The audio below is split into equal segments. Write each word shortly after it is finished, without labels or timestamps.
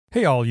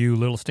Hey, all you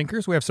little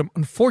stinkers. We have some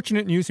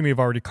unfortunate news you may have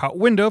already caught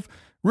wind of.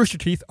 Rooster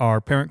Teeth, our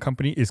parent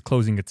company, is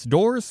closing its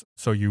doors.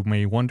 So you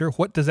may wonder,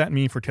 what does that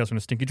mean for Tales from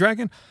the Stinky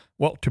Dragon?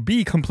 Well, to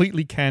be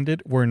completely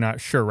candid, we're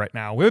not sure right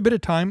now. We have a bit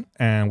of time,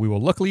 and we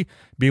will luckily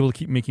be able to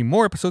keep making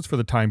more episodes for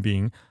the time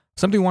being.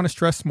 Something we want to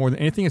stress more than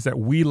anything is that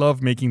we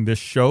love making this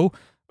show.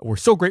 We're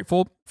so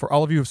grateful for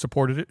all of you who have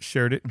supported it,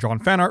 shared it, drawn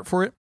fan art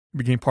for it,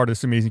 became part of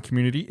this amazing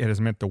community. It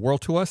has meant the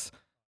world to us.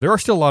 There are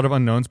still a lot of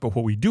unknowns, but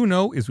what we do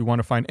know is we want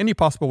to find any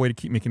possible way to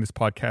keep making this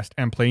podcast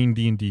and playing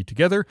D&D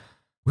together.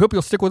 We hope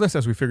you'll stick with us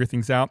as we figure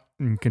things out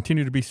and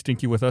continue to be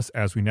stinky with us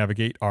as we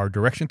navigate our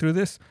direction through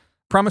this.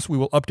 Promise we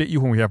will update you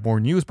when we have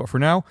more news, but for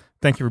now,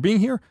 thank you for being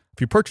here.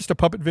 If you purchased a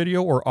puppet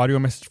video or audio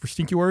message for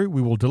Stinkyary,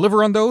 we will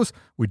deliver on those.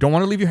 We don't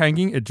want to leave you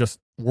hanging.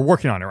 We're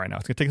working on it right now.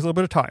 It's going to take us a little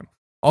bit of time.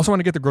 Also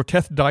want to get the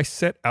Groteth dice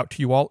set out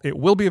to you all. It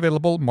will be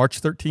available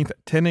March 13th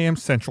at 10 a.m.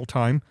 Central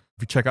Time.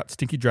 If you check out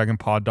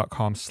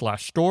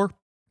stinkydragonpod.com/store.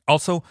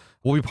 Also,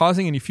 we'll be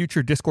pausing any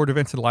future Discord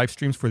events and live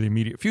streams for the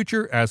immediate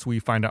future as we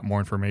find out more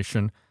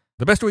information.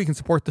 The best way you can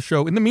support the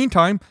show in the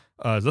meantime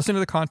is listen to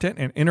the content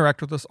and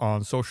interact with us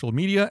on social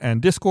media and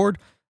Discord.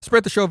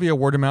 Spread the show via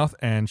word of mouth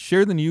and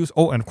share the news.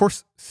 Oh, and of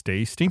course,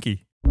 stay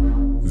stinky.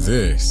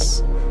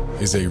 This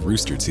is a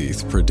Rooster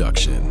Teeth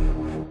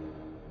production.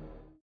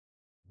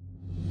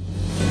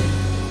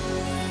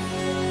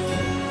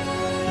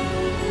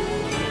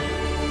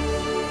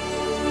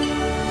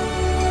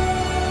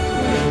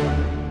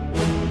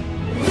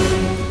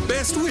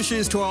 Best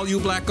wishes to all you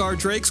Blackguard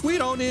Drakes. We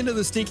on into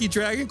the Stinky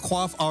Dragon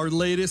quaff our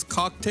latest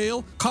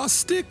cocktail,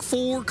 Caustic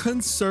for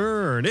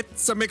Concern.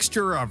 It's a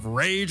mixture of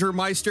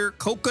Ragermeister,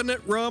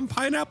 coconut rum,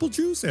 pineapple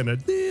juice, and a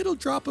little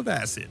drop of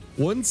acid.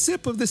 One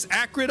sip of this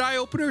acrid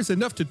eye-opener is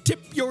enough to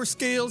tip your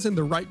scales in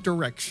the right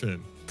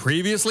direction.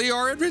 Previously,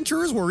 our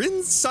adventurers were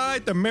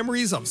inside the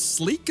memories of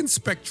Sleek and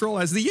Spectral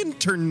as the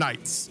Intern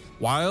Knights.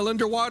 While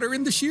underwater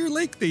in the sheer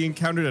lake, they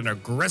encountered an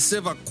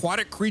aggressive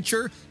aquatic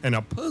creature and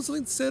a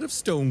puzzling set of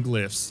stone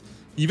glyphs.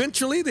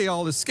 Eventually, they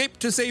all escaped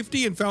to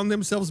safety and found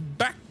themselves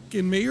back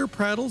in Mayor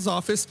Prattle's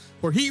office,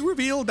 where he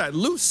revealed that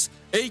Luce,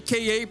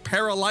 aka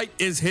Paralyte,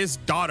 is his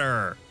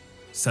daughter.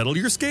 Settle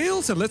your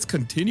scales and let's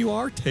continue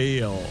our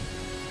tale.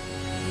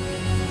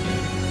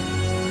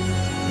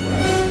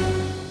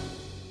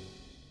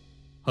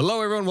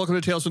 Hello, everyone. Welcome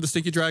to Tales from the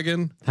Stinky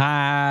Dragon.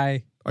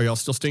 Hi. Are y'all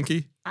still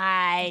stinky?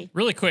 Hi.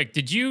 Really quick,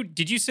 did you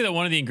say that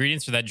one of the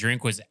ingredients for that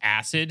drink was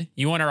acid?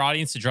 You want our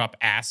audience to drop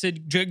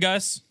acid,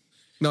 Gus?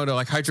 No,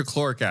 like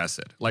hydrochloric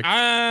acid. Like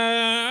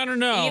I don't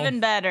know. Even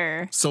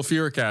better.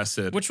 Sulfuric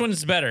acid. Which one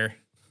is better?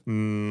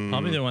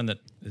 Probably the one that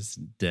is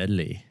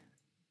deadly.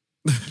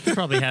 You could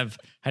probably have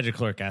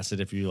hydrochloric acid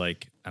if you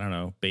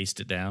based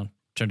it down,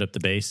 turned up the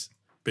base.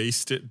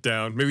 Based it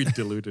down. Maybe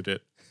diluted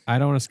it. I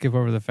don't want to skip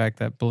over the fact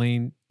that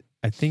Blaine,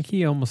 I think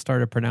he almost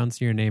started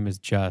pronouncing your name as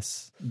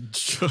Jus.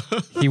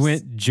 He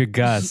went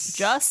Jagus.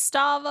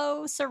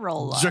 Gustavo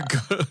Cirola.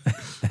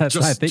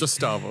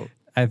 Gustavo.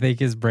 I think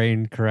his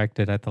brain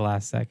corrected at the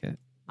last second.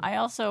 I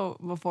also,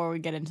 before we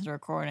get into the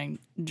recording,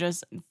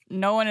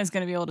 no one is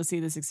going to be able to see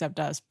this except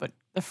us, but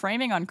the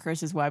framing on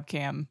Chris's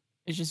webcam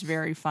is just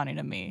very funny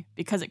to me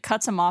because it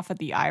cuts him off at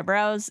the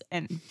eyebrows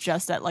and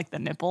just at the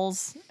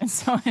nipples. And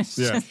so it's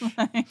just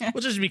Well,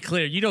 just to be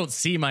clear, you don't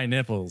see my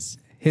nipples.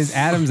 His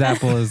Adam's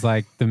apple is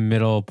like the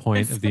middle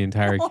point of the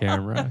entire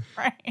camera.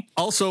 Right.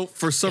 Also,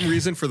 for some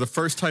reason, for the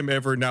first time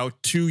ever, now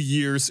 2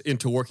 years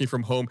into working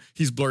from home,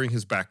 he's blurring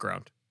his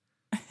background.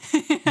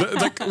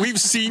 We've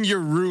seen your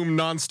room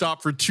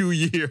nonstop for 2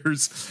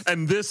 years,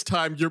 and this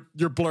time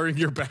you're blurring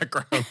your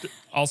background.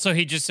 Also,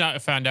 he just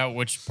found out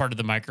which part of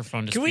the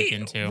microphone to speak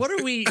into. What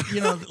are we,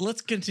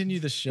 let's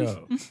continue the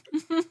show.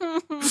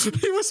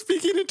 He was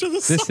speaking into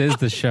the This is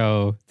the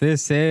show.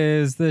 This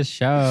is the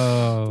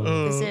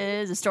show. This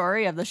is the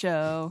story of the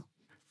show.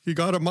 He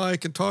got a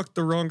mic and talked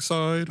the wrong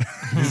side.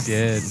 He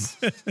did.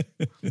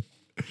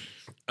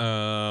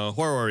 Where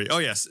were we? Oh,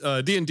 yes.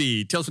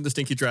 D&D, Tales from the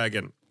Stinky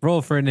Dragon.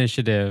 Roll for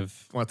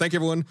initiative. I want to thank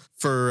everyone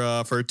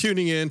for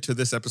tuning in to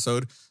this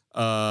episode.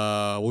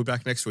 We'll be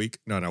back next week.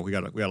 No, we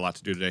got a lot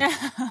to do today.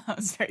 I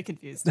was very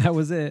confused. That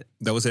was it.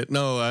 That was it.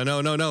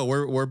 No.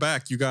 We're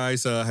back. You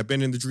guys have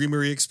been in the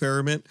Dreamery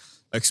experiment,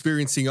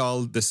 experiencing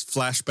all this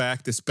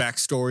flashback, this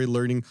backstory,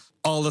 learning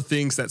all the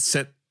things that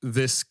set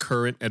this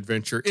current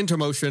adventure into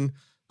motion,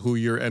 who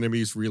your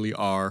enemies really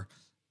are,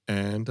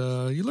 and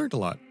you learned a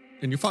lot,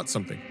 and you fought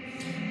something.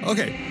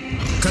 Okay.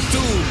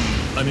 Kathum!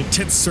 An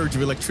intense surge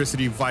of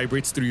electricity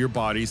vibrates through your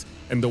bodies,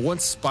 and the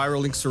once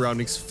spiraling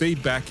surroundings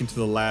fade back into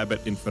the lab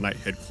at Infinite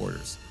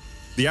headquarters.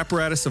 The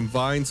apparatus and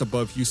vines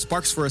above you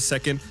sparks for a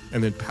second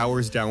and then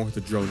powers down with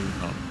a droning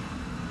hum.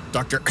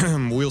 Doctor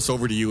wheels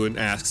over to you and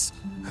asks,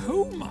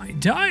 "Oh my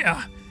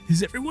Dia,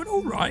 is everyone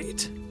all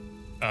right?"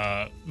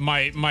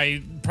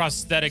 My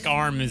prosthetic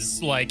arm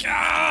is like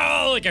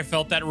I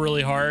felt that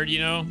really hard,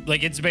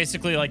 Like it's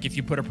basically like if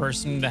you put a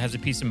person that has a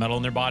piece of metal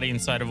in their body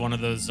inside of one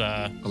of those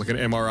like an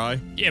MRI?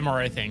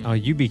 MRI thing. Oh,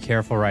 you be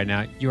careful right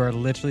now. You are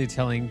literally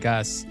telling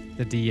Gus,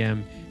 the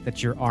DM,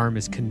 that your arm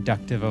is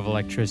conductive of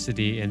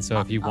electricity, and so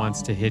if he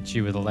wants to hit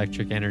you with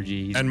electric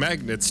energy, And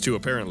magnets, too,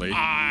 apparently.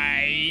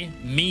 I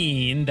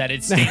mean that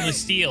it's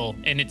stainless steel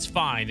and it's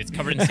fine. It's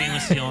covered in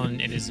stainless steel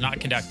and it is not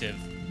conductive.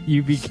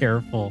 you be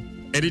careful.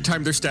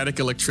 Anytime there's static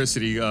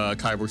electricity, Kyborg's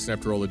going to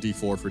have to roll a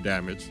d4 for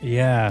damage.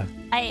 Yeah.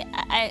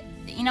 I,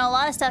 a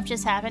lot of stuff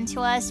just happened to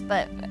us,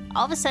 but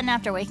all of a sudden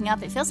after waking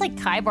up, it feels like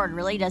Kyborg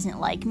really doesn't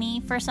like me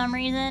for some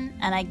reason,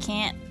 and I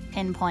can't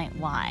pinpoint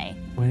why.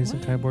 Why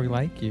doesn't Kyborg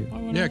like you?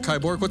 Yeah,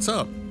 Kyborg, what's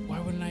up? Why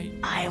wouldn't I?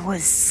 I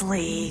was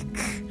sleek.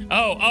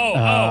 Oh.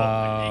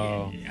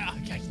 Oh.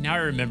 Okay, now I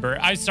remember.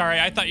 I'm sorry.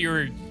 I thought you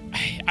were.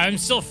 I'm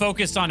still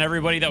focused on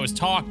everybody that was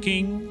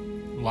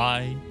talking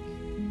like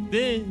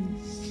this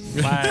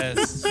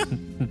last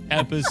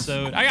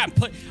episode.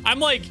 I'm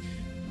like,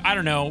 I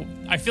don't know.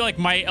 I feel like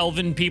my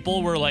elven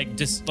people were like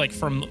just like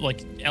from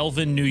like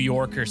Elven New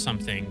York or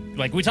something.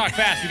 Like we talk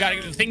fast. We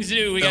got things to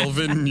do.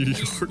 Elven New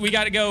York. We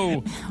got to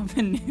go.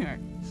 Elven New York.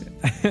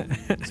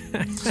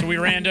 So we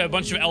ran to a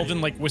bunch of Elven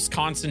like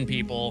Wisconsin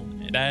people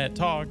that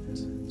talked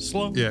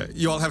slow. Yeah,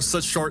 you all have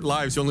such short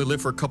lives. You only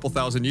live for a couple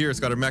thousand years.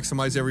 Got to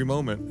maximize every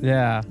moment.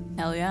 Yeah.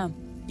 Hell yeah.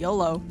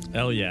 YOLO.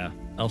 Hell yeah.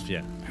 Elf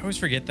yeah. I always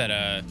forget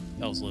that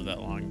elves live that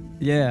long.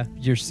 Yeah.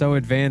 You're so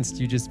advanced,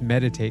 you just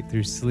meditate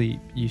through sleep.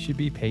 You should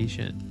be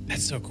patient.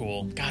 That's so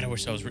cool. God, I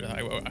wish I was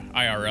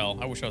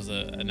IRL. I wish I was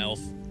an elf.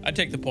 I'd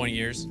take the pointy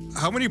years.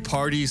 How many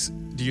parties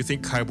do you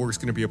think Kyborg's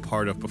going to be a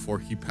part of before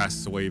he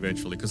passes away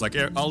eventually? Because like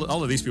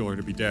all of these people are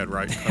going to be dead,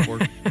 right?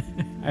 Kyborg?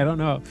 I don't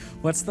know.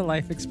 What's the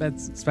life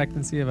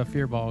expectancy of a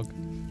fearbog?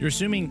 You're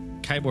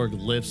assuming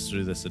Kyborg lives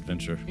through this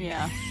adventure.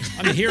 Yeah.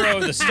 I'm the hero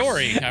of the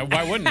story.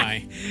 Why wouldn't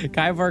I?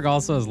 Kyborg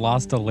also has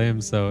lost a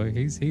limb, so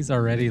he's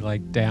already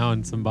like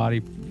down some body,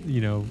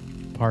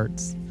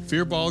 parts.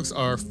 Fearbolgs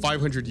are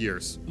 500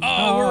 years.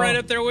 Oh, we're right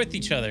up there with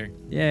each other.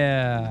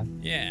 Yeah.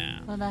 Yeah.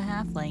 What about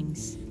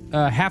halflings?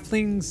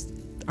 Halflings,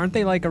 aren't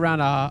they like around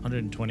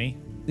 120.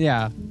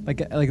 Yeah,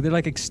 like they're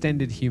like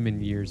extended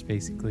human years,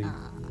 basically.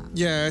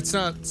 Yeah, it's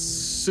not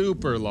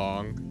super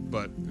long,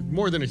 but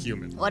more than a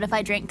human. What if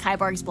I drink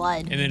Kyborg's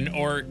blood? And then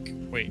orcs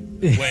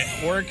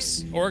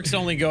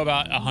only go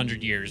about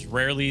 100 years.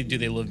 Rarely do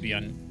they live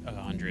beyond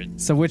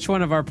 100. So which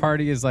one of our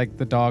party is like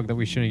the dog that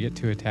we shouldn't get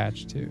too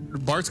attached to?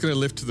 Bart's going to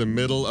live to the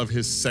middle of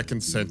his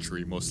second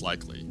century, most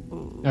likely.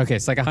 Okay,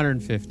 it's like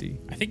 150.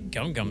 I think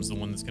Gum Gum's the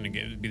one that's going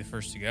to be the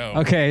first to go.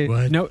 Okay,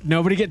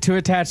 nobody get too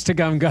attached to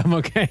Gum Gum,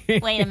 okay?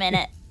 Wait a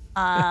minute.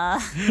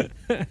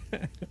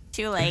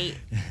 Too late.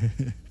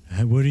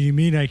 What do you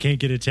mean I can't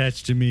get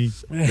attached to me?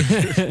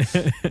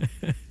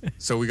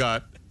 So we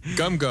got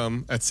Gum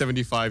Gum at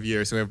 75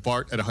 years, and we have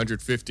Bart at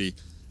 150.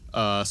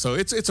 So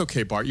it's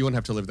okay, Bart. You won't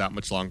have to live that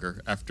much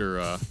longer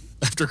after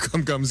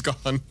Gum Gum's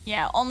gone.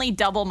 Yeah, only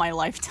double my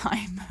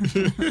lifetime.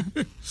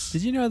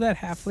 Did you know that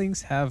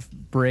halflings have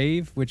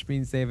brave, which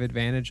means they have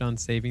advantage on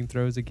saving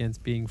throws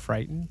against being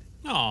frightened?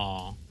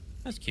 Aw,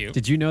 that's cute.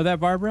 Did you know that,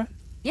 Barbara?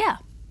 Yeah.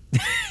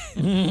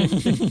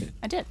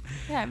 I did.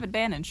 Yeah, I have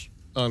advantage.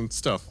 On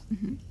stuff.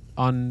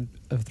 On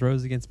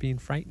throws against being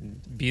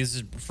frightened. B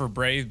is for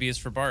brave, B is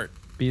for Bart.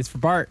 B is for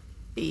Bart.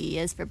 B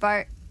is for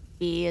Bart.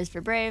 B is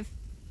for brave.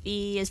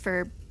 B is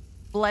for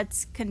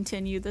Let's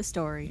continue the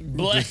story.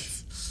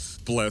 Bless.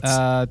 Blitz.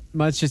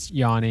 Mutt's just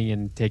yawning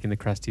and taking the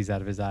crusties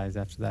out of his eyes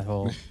after that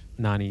whole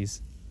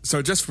nannies.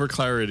 So just for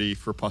clarity,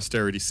 for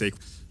posterity's sake,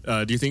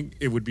 do you think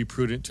it would be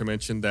prudent to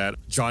mention that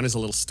John is a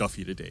little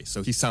stuffy today,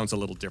 so he sounds a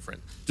little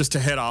different? Just to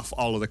head off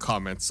all of the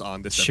comments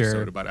on this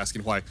episode about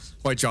asking why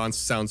John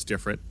sounds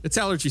different. It's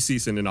allergy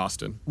season in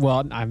Austin.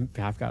 Well, I've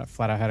got a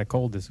flat out had a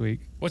cold this week.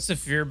 What's the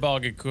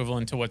Fearbog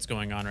equivalent to what's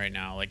going on right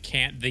now? Like,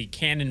 the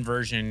canon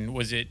version,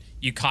 was it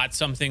you caught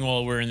something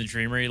while we were in the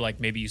dreamery?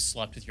 Like maybe you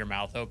slept with your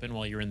mouth open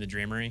while you were in the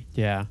dreamery?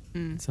 Yeah,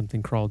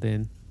 something crawled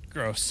in.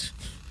 Gross.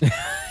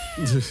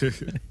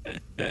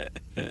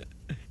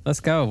 Let's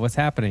go. What's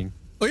happening?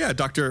 Oh yeah,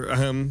 Doctor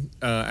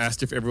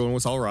asked if everyone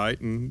was all right,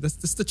 and this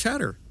is the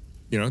chatter.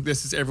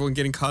 This is everyone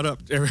getting caught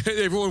up.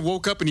 Everyone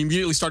woke up and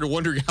immediately started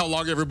wondering how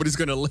long everybody's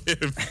going to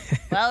live.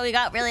 Well, we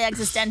got really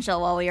existential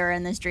while we were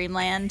in this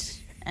dreamland.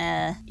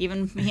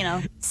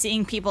 Even,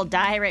 seeing people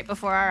die right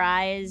before our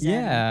eyes.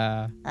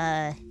 Yeah.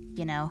 And,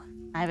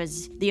 I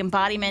was the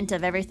embodiment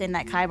of everything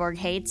that Kyborg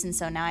hates, and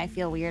so now I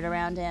feel weird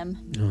around him.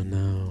 Oh,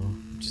 no.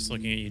 Just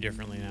looking at you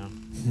differently now.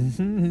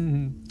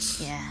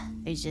 Yeah,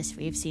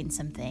 we've seen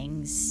some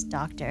things,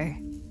 Doctor.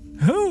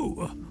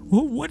 Oh,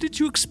 well, what did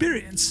you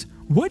experience?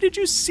 What did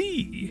you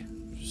see?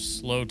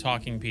 Slow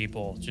talking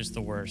people, just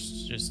the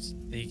worst. Just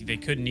they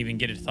couldn't even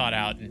get a thought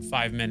out in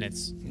 5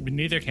 minutes.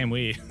 Neither can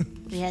we.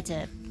 We had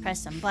to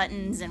press some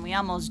buttons, and we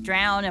almost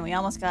drowned, and we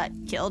almost got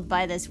killed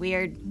by this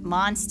weird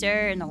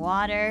monster in the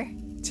water.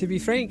 To be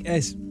frank,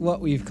 as what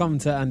we've come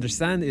to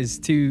understand is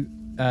two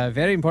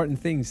very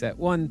important things. That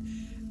one,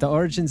 the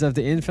origins of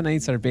the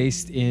Infinites are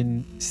based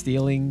in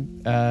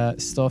stealing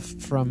stuff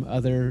from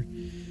other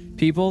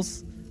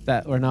peoples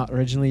that were not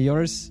originally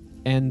yours,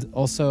 and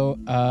also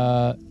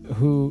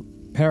who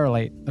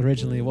Paralyte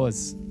originally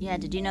was. Yeah,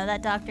 did you know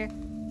that, Doctor?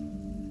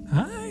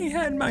 I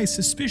had my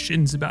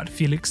suspicions about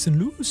Felix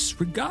and Luz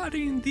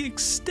regarding the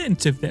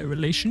extent of their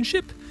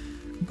relationship,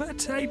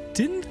 but I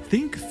didn't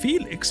think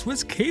Felix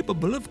was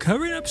capable of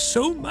covering up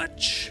so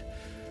much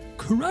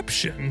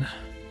corruption.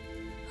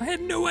 I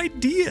had no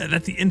idea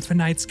that the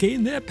Infinites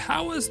gained their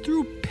powers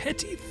through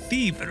petty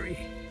thievery.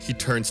 He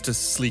turns to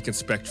Sleek and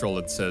Spectral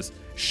and says,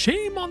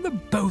 Shame on the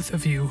both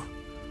of you.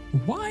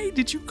 Why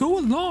did you go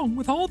along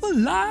with all the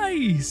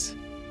lies?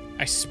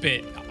 I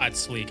spit at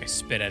Sleek. I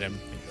spit at him.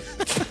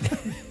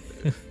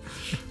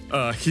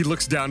 he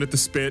looks down at the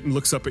spit and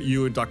looks up at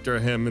you and Dr.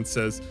 Ahem and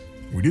says,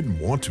 We didn't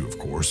want to, of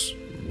course.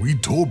 We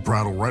told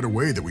Prattle right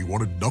away that we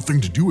wanted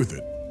nothing to do with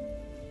it.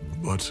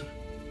 But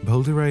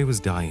Boulder was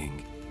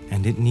dying,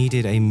 and it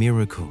needed a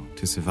miracle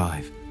to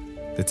survive.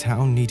 The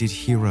town needed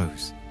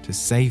heroes to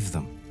save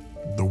them.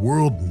 the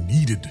world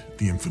needed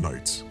the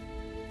Infinites.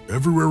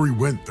 Everywhere we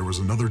went, there was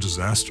another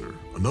disaster,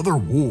 another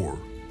war,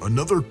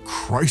 another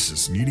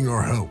crisis needing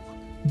our help.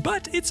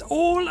 But it's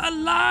all a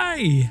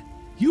lie.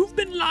 You've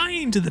been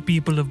lying to the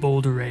people of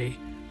Boulder,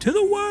 to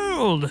the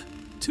world,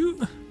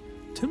 to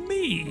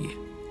me.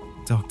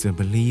 Doctor,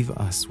 believe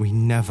us, we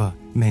never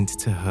meant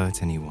to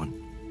hurt anyone.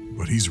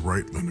 But he's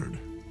right, Leonard.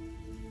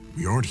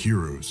 We aren't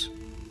heroes.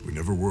 We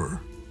never were.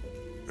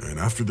 And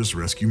after this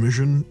rescue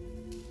mission,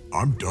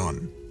 I'm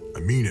done. I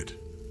mean it.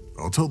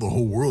 I'll tell the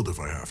whole world if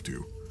I have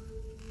to.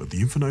 But the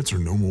Infinites are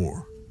no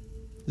more.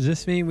 Does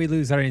this mean we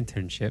lose our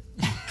internship?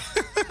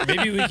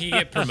 Maybe we can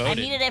get promoted.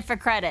 I needed it for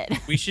credit.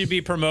 We should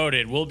be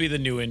promoted. We'll be the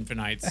new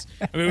Infinites.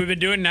 I mean, we've been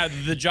doing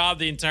the job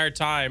the entire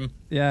time.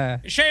 Yeah.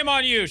 Shame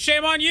on you!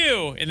 Shame on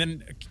you! And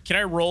then, can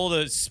I roll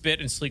the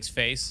spit in Sleek's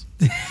face?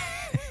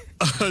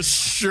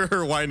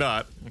 Sure, why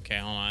not? Okay,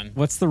 hold on.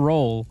 What's the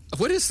roll?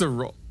 What is the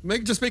roll?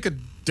 Just make a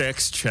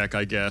dex check,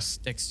 I guess.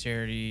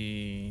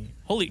 Dexterity.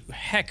 Holy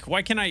heck,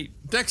 why can't I?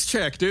 Dex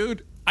check,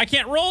 dude. I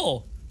can't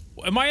roll.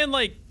 Am I in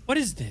what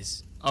is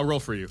this? I'll roll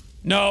for you.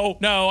 No,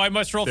 I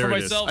must roll There for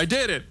it myself. is. I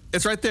did it.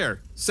 It's right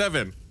there.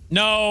 7.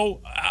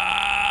 No.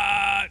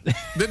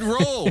 Then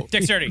roll.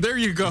 Dexterity. There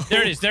you go.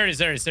 There it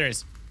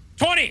is.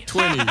 20.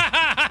 20.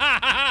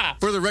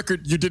 For the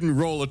record, you didn't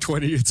roll a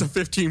 20. It's a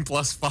 15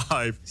 plus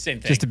 5.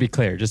 Same thing. Just to be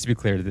clear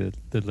to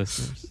the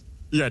listeners.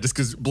 Yeah, just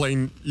because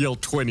Blaine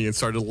yelled 20 and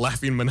started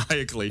laughing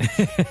maniacally.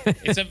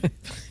 It's a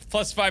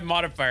plus 5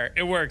 modifier.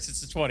 It works.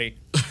 It's a 20.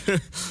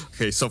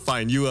 Okay, so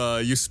fine.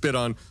 You spit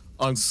on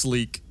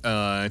Sleek,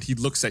 and he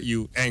looks at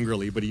you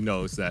angrily, but he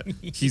knows that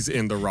he's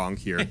in the wrong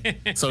here.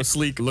 So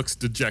Sleek looks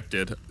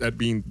dejected at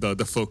being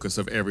the focus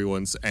of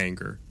everyone's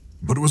anger.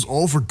 But it was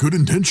all for good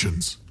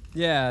intentions.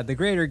 Yeah, the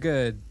greater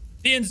good.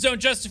 The ends don't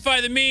justify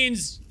the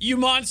means, you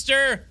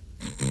monster.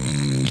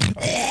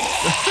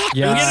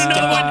 Yeah.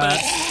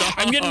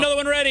 I'm getting another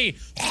one ready.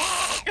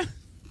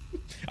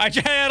 I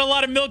had a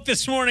lot of milk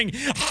this morning.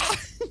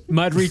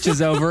 Mud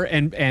reaches over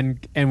and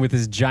with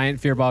his giant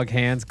fearbog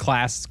hands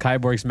clasps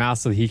Kyborg's mouth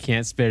so that he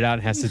can't spit it out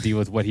and has to deal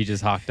with what he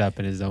just hawked up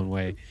in his own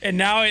way. And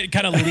now it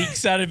kind of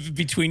leaks out of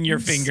between your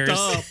fingers.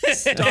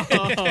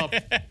 Stop.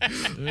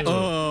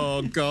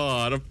 Oh,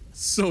 God. I'm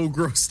so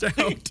grossed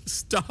out.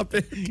 Stop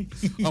it.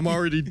 I'm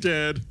already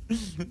dead.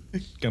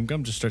 Gum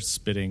Gum just starts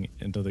spitting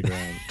into the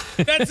ground.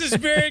 That's the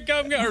spirit,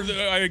 Gum Gum. Or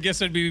I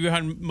guess I'd be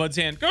behind Mud's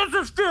hand. That's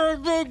the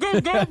spirit, Gum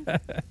Gum.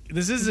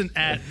 This isn't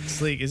at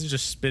Sleek. This is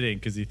just spitting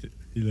because he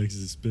likes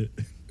to spit.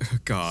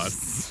 God.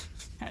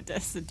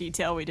 That's the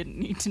detail we didn't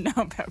need to know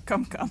about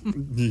Cum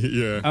Cum.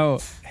 Yeah. Oh,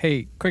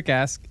 hey, quick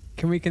ask.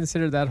 Can we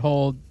consider that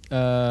whole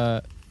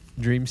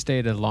dream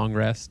state a long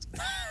rest?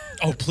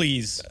 Oh,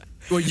 please.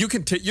 Well, you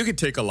can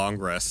take a long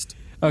rest.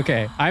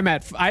 Okay,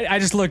 I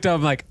just looked up,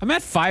 I'm like, I'm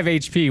at 5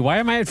 HP. Why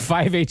am I at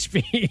 5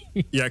 HP?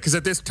 Yeah, because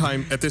at this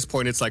point,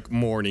 it's like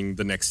morning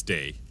the next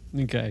day.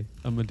 Okay,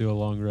 I'm gonna do a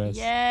long rest.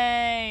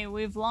 Yay,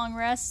 we've long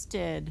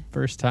rested.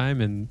 First time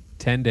in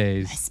 10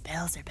 days. My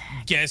spells are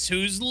back. Guess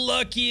who's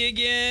lucky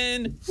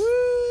again?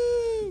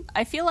 Woo!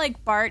 I feel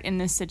like Bart in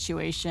this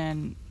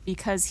situation,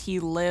 because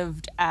he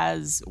lived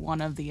as one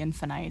of the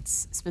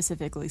Infinites,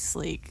 specifically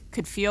Sleek,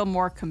 could feel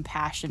more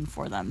compassion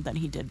for them than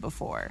he did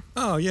before.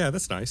 Oh, yeah,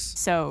 that's nice.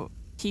 So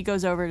he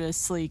goes over to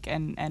Sleek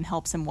and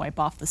helps him wipe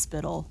off the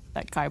spittle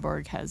that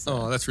Kyborg has.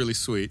 Oh, that's really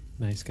sweet.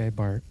 Nice guy,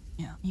 Bart.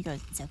 Yeah, he goes,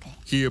 it's okay.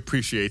 He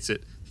appreciates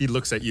it. He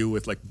looks at you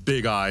with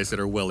big eyes that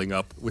are welling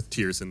up with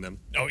tears in them.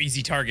 Oh,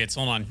 easy targets.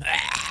 Hold on.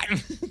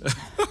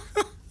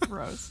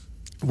 Gross.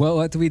 Well,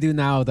 what do we do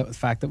now? The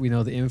fact that we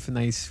know the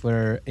Infinites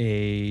were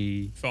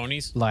a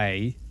Phonies.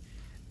 lie,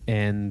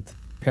 and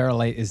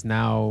Paralyte is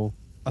now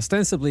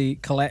ostensibly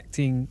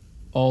collecting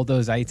all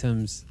those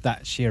items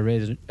that she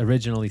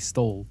originally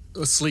stole.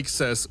 Sleek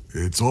says,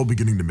 It's all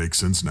beginning to make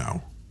sense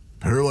now.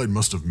 Paralyte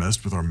must have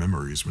messed with our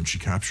memories when she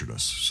captured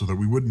us, so that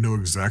we wouldn't know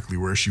exactly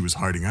where she was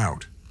hiding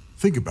out.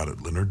 Think about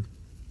it, Leonard.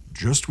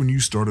 Just when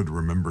you started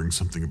remembering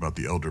something about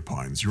the Elder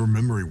Pines, your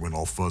memory went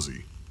all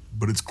fuzzy.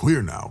 But it's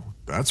clear now.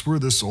 That's where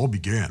this all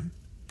began.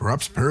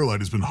 Perhaps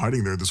Paralyte has been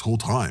hiding there this whole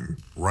time,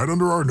 right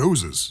under our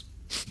noses.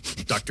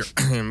 Dr.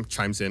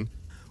 chimes in.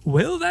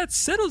 Well, that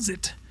settles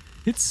it.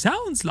 It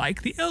sounds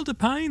like the Elder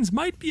Pines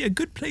might be a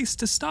good place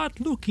to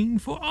start looking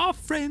for our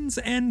friends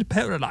and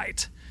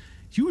Paralyte.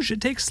 You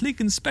should take Sleek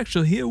and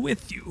Spectral here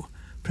with you.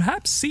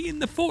 Perhaps seeing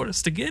the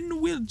forest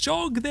again will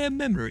jog their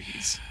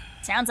memories.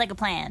 Sounds like a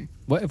plan.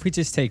 What if we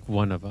just take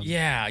one of them?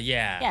 Yeah.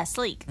 Yeah,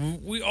 Sleek.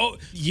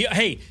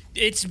 Hey,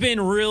 it's been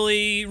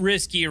really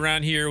risky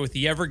around here with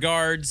the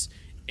Everguards,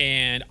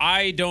 and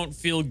I don't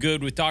feel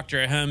good with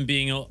Dr. Ahem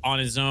being on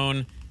his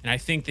own, and I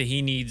think that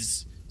he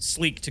needs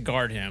Sleek to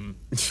guard him.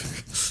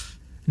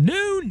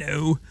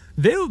 No.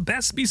 They'll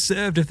best be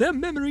served if their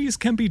memories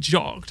can be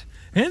jogged,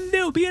 and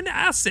they'll be an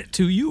asset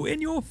to you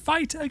in your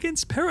fight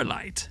against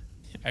Paralyte.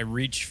 I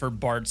reach for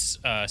Bart's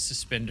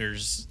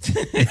suspenders.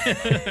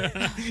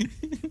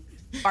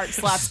 Bart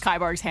slaps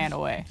Kybarg's hand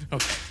away.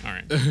 Okay, all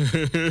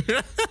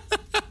right.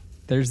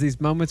 There's these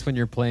moments when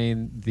you're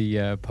playing the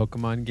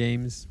Pokemon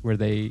games where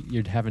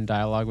you're having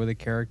dialogue with a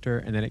character,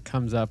 and then it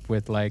comes up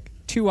with like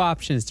 2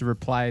 options to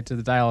reply to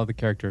the dialogue of the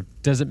character.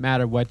 Doesn't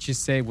matter what you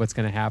say, what's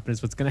going to happen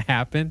is what's going to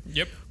happen.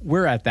 Yep.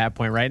 We're at that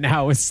point right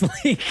now with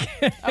Sleek.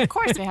 Of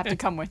course they have to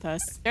come with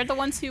us. They're the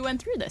ones who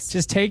went through this.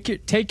 Just take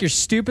your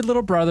stupid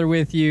little brother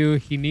with you.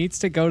 He needs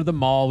to go to the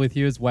mall with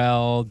you as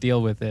well.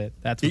 Deal with it.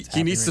 That's what's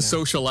He needs to happening right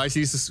now. socialize.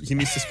 He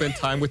needs to spend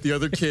time with the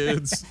other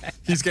kids.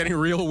 He's getting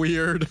real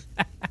weird.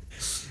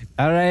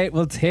 All right,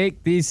 we'll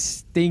take these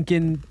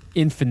stinking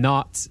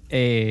Infinauts.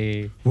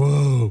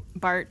 Whoa.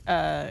 Bart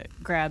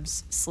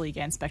grabs Sleek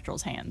and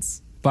Spectral's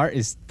hands. Bart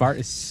is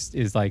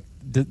like,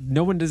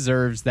 no one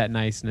deserves that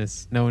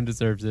niceness. No one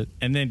deserves it.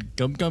 And then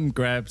Gum Gum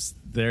grabs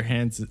their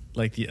hands,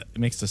 like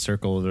makes a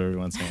circle of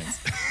everyone's hands.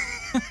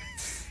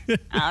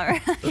 All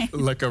right.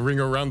 Like a ring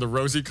around the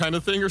rosy kind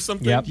of thing or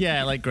something? Yep.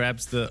 Yeah, like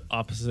grabs the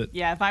opposite.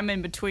 Yeah, if I'm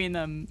in between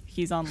them,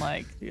 he's on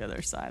like the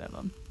other side of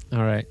them.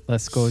 All right,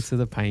 let's go to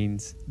the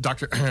Pines.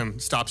 Dr. Ahem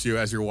stops you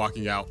as you're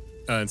walking out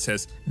and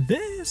says,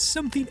 There's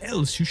something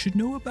else you should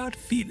know about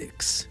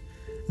Felix.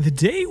 The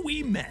day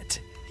we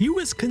met, he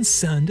was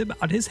concerned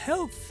about his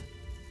health.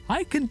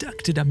 I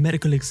conducted a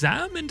medical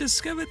exam and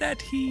discovered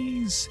that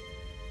he's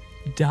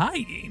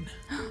dying.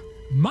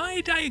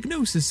 My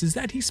diagnosis is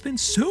that he spent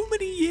so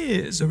many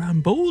years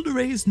around Boulder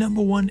Ray's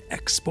 #1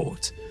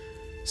 export,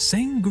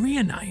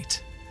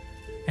 Sangrianite,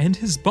 and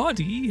his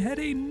body had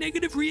a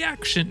negative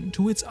reaction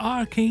to its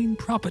arcane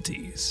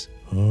properties.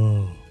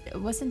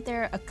 Wasn't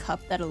there a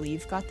cup that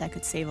Aleve got that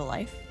could save a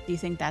life? Do you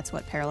think that's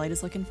what Paralyte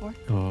is looking for?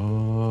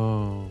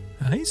 Oh.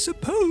 I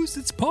suppose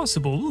it's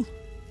possible.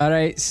 All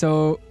right,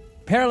 so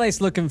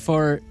Paralyte's looking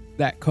for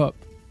that cup.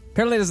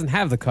 Paralyte doesn't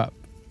have the cup,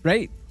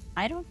 right?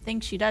 I don't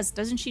think she does.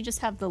 Doesn't she just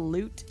have the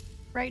loot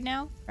right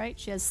now? Right?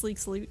 She has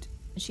Sleek's loot.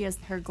 And she has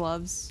her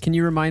gloves. Can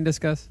you remind us,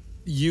 Gus?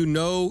 you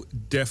know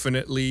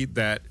definitely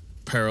that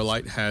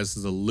Paralyte has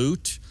the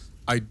loot.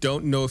 I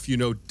don't know if you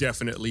know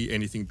definitely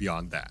anything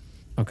beyond that.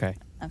 Okay.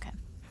 Okay.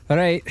 All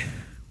right.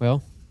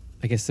 Well,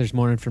 I guess there's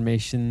more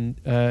information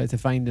to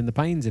find in the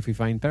pines if we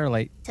find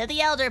Paralyte. To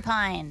the Elder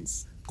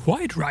Pines.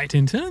 Quite right,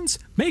 interns.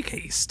 Make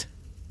haste.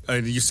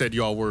 And you said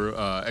you all were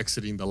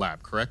exiting the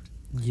lab, correct?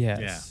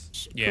 Yes.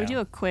 Could we do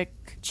a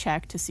quick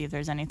check to see if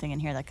there's anything in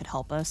here that could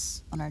help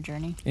us on our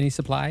journey? Any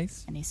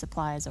supplies? Any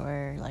supplies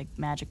or like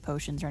magic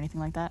potions or anything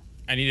like that?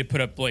 I need to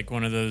put up like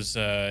one of those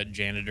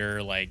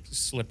janitor like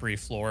slippery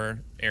floor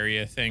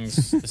area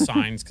things, the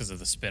signs because of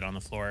the spit on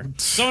the floor.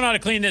 Don't know how to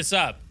clean this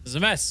up. It's a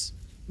mess.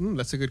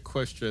 That's a good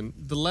question.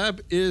 The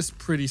lab is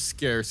pretty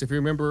scarce. If you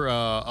remember,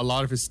 a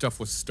lot of his stuff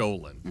was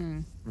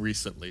stolen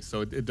recently,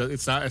 so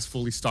it's not as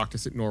fully stocked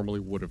as it normally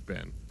would have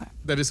been.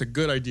 That is a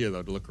good idea,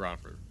 though, to look around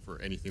for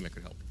anything that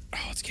could help. Oh,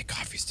 let's get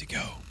coffees to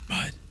go.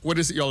 Bud. What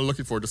is it y'all are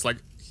looking for? Just like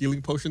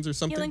healing potions or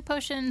something? Healing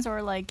potions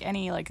or like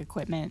any like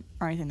equipment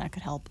or anything that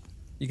could help.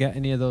 You got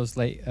any of those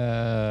like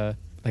a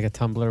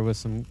tumbler with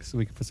some so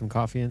we could put some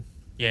coffee in?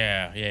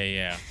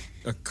 Yeah.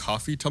 A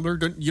coffee tumbler?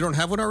 You don't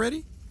have one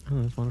already? Oh,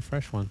 I just want a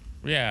fresh one.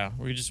 Yeah,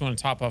 we just want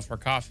to top off our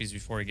coffees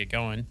before we get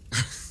going.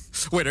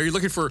 Wait, are you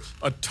looking for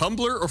a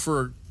tumbler or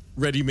for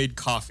ready-made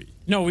coffee?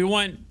 No, we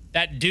want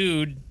that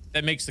dude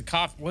that makes the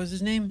coffee. What's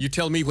his name? You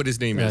tell me what his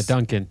name is.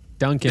 Duncan.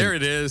 There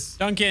it is.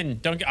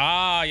 Duncan.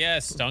 Ah,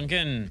 yes,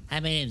 Duncan.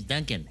 Hi, my name's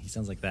Duncan. He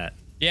sounds like that.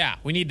 Yeah,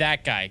 we need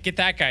that guy. Get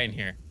that guy in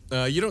here.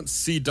 You don't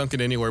see Duncan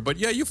anywhere, but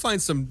yeah, you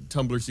find some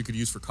tumblers you could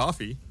use for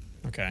coffee.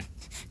 Okay.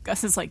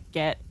 Gus is like,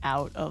 get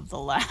out of the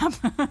lab.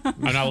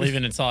 I'm not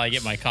leaving until I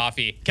get my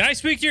coffee. Can I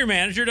speak to your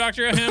manager,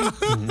 Dr. Ahem?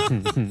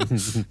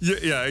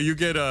 Yeah, you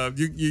get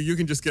you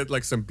can just get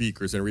like some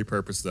beakers and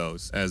repurpose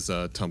those as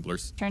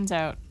tumblers. Turns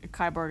out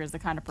Kyborg is the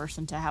kind of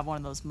person to have one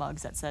of those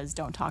mugs that says,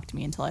 "Don't talk to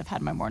me until I've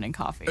had my morning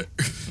coffee."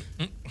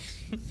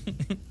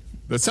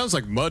 That sounds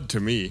like mud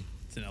to me.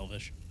 It's an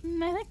Elvish.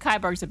 I think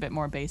Kyborg's a bit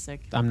more basic.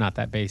 I'm not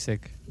that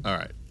basic. All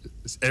right.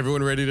 Is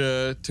everyone ready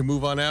to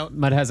move on out?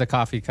 Mud has a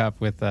coffee cup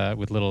with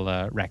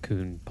little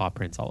raccoon paw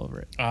prints all over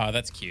it. Oh,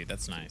 that's cute.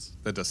 That's nice.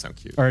 That does sound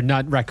cute. Or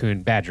not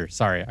raccoon, badger.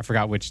 Sorry, I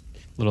forgot which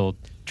little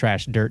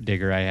trash dirt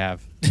digger I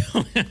have.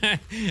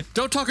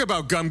 Don't talk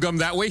about Gum Gum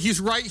that way. He's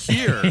right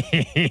here.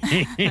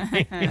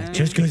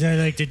 Just because I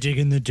like to dig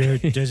in the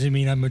dirt doesn't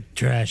mean I'm a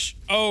trash.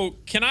 Oh,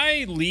 can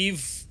I leave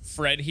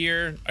Fred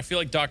here? I feel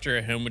like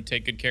Dr. Ahim would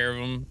take good care of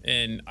him,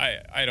 and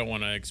I don't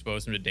want to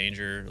expose him to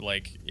danger,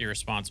 like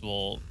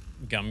irresponsible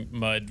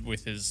Mud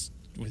with his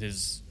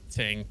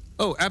thing.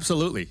 Oh,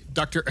 absolutely.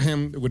 Dr.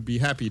 Ahem would be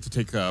happy to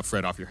take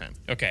Fred off your hands.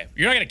 Okay.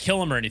 You're not going to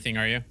kill him or anything,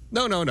 are you?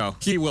 No.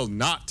 He will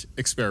not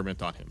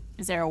experiment on him.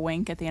 Is there a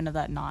wink at the end of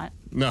that knot?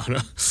 No.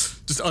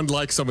 Just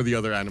unlike some of the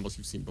other animals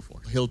you've seen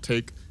before. He'll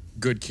take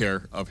good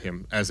care of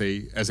him as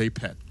a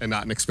pet and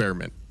not an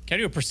experiment. Can I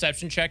do a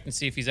perception check and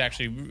see if he's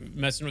actually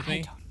messing with me?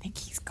 I don't think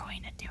he's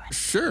going to do it.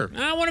 Sure.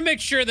 I want to make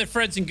sure that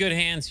Fred's in good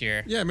hands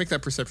here. Yeah, make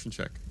that perception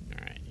check.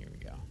 All right, here we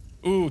go.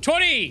 Ooh,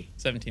 20!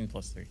 17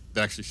 plus 3.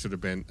 That actually should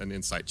have been an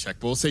insight check.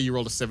 But we'll say you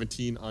rolled a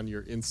 17 on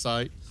your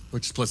insight,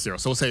 which is plus 0.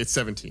 So we'll say it's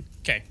 17.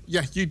 Okay.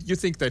 Yeah, you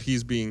think that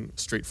he's being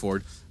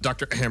straightforward.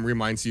 Dr. Ahem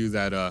reminds you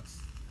that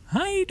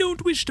I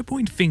don't wish to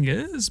point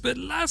fingers, but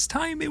last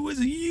time it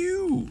was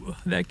you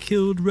that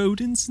killed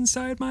rodents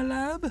inside my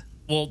lab.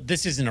 Well,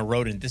 this isn't a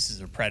rodent. This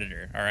is a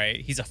predator, all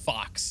right? He's a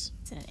fox.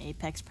 Is it an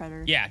apex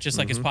predator? Yeah, just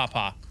like his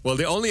papa. well,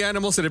 the only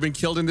animals that have been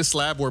killed in this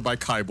lab were by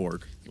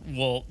Kyborg.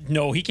 Well,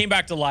 no, he came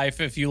back to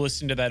life if you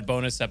listen to that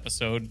bonus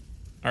episode,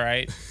 all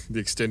right? The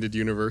extended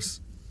universe.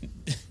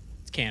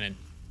 It's canon.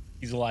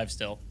 He's alive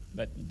still,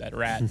 that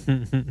rat.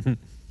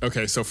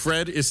 Okay, so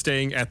Fred is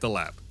staying at the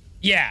lab.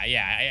 Yeah.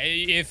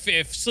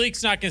 If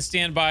Sleek's not going to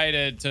stand by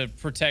to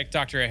protect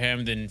Dr.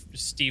 Ahem, then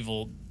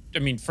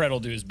Fred will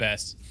do his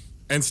best.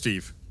 And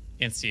Steve.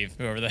 And Steve,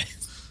 whoever that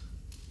is.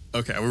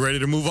 Okay, are we ready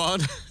to move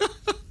on?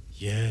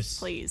 Yes.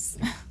 Please.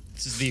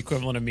 This is the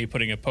equivalent of me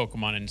putting a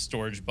Pokemon in a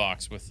storage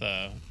box with,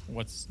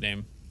 what's his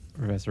name?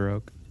 Professor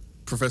Oak.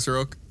 Professor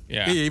Oak?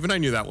 Yeah. Even I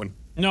knew that one.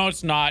 No,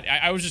 it's not.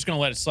 I was just going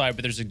to let it slide,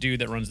 but there's a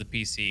dude that runs the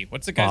PC.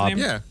 What's the guy's Bob. name?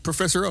 Yeah,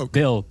 Professor Oak.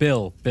 Bill,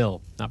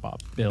 not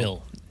Bob.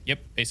 Bill. Yep,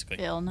 basically.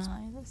 Bill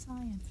Nye the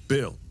Science.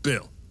 Bill.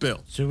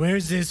 So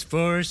where's this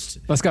forest?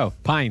 Let's go.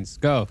 Pines,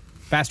 go.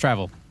 Fast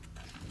travel.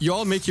 You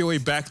all make your way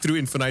back through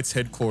Infinite's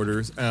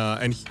headquarters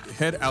and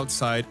head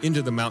outside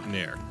into the mountain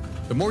air.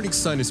 The morning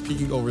sun is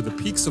peeking over the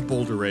peaks of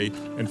Boulder Ray,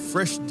 and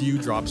fresh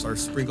dewdrops are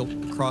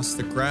sprinkled across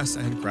the grass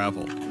and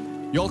gravel.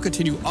 You all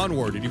continue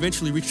onward and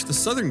eventually reach the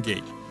southern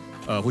gate,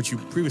 which you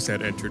previously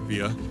had entered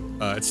via.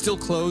 It's still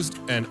closed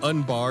and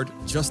unbarred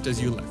just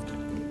as you left.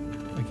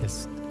 I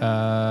guess.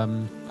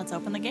 Let's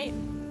open the gate.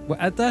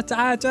 Mud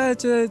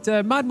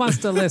wants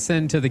to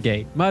listen to the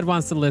gate. Mud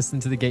wants to listen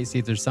to the gate, see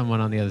if there's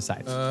someone on the other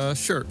side.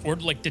 Sure. Or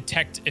like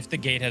detect if the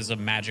gate has a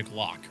magic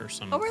lock or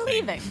something. Oh, we're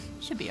leaving.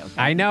 Should be okay.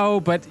 I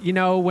know, but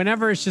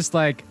whenever it's just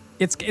like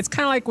it's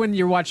kind of like when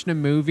you're watching a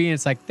movie and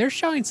it's like they're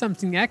showing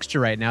something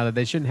extra right now that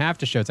they shouldn't have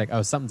to show. It's like,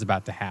 oh, something's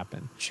about to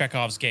happen.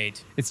 Chekhov's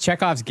gate. It's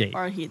Chekhov's gate.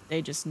 Or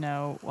they just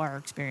know our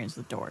experience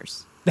with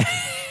doors.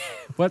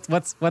 What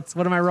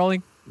am I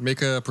rolling?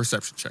 Make a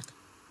perception check.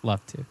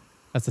 Love to.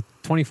 That's a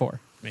 24.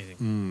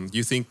 Amazing.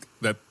 You think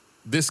that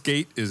this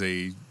gate is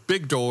a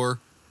big door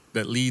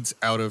that leads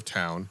out of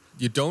town.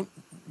 You don't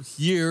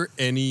hear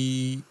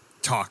any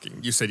talking.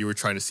 You said you were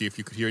trying to see if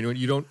you could hear anyone.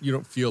 You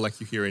don't feel like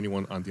you hear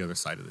anyone on the other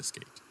side of this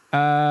gate.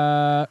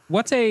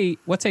 What's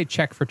a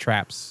check for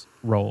traps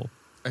roll?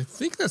 I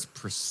think that's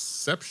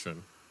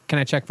perception. Can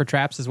I check for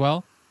traps as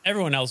well?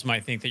 Everyone else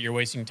might think that you're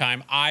wasting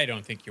time. I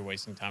don't think you're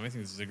wasting time. I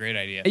think this is a great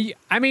idea.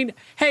 I mean,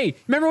 hey,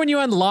 remember when you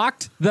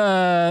unlocked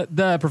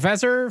the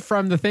professor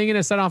from the thing and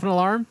it set off an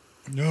alarm?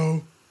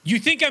 No. You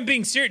think I'm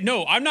being serious?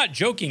 No, I'm not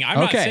joking. I'm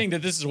not saying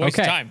that this is a waste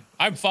of time.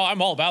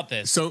 I'm all about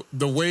this. So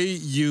the way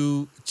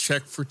you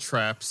check for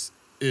traps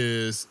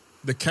is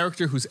the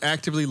character who's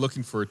actively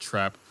looking for a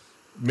trap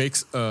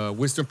makes a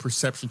wisdom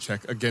perception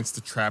check against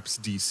the trap's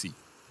DC.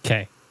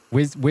 Okay.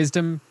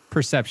 Wisdom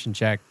perception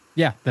check.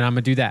 Yeah, then I'm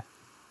going to do that.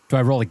 Do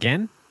I roll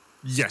again?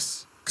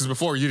 Yes, because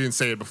before you didn't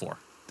say it before.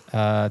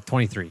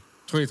 23.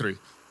 23.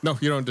 No,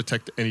 you don't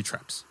detect any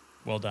traps.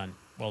 Well done.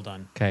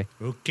 Okay.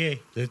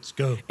 Okay, let's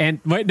go. And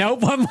wait, no,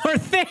 one more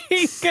thing.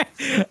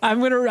 I'm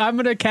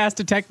gonna cast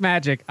detect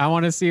magic. I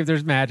want to see if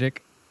there's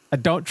magic. I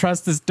don't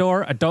trust this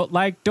door. I don't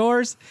like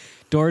doors.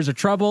 Doors are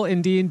trouble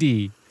in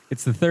D&D.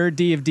 It's the third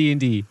D of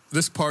D&D.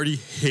 This party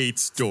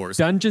hates doors.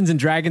 Dungeons and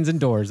Dragons and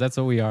doors. That's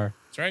what we are.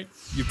 That's right.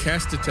 You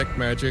cast detect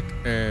magic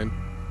and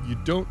you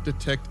don't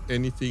detect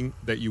anything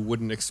that you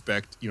wouldn't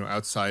expect,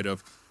 outside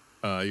of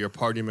your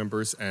party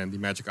members and the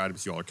magic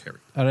items you all carry.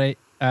 All right.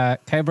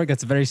 Kyborg,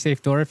 that's a very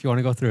safe door if you want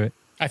to go through it.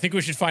 I think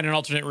we should find an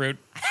alternate route.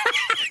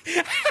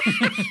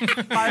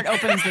 Bart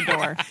opens the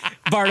door.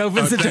 Bart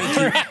opens the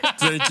door.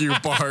 Thank you,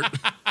 Bart.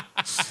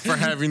 for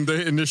having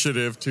the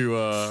initiative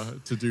to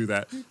do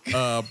that.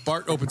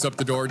 Bart opens up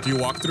the door. Do you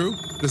walk through?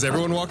 Does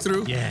everyone walk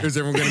through? Yeah. Is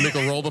everyone going to make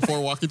a roll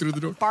before walking through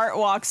the door? Bart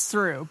walks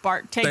through.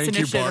 Bart takes Thank you,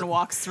 initiative Bart. and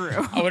walks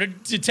through. I would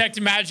have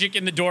detect magic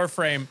in the door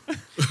frame.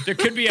 There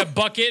could be a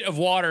bucket of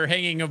water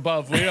hanging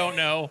above. We don't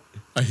know.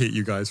 I hate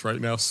you guys right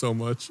now so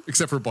much,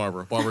 except for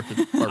Barbara. Barbara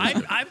can.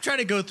 I'm trying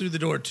to go through the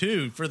door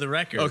too, for the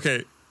record.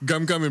 Okay,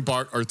 Gum Gum and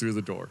Bart are through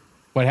the door.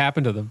 What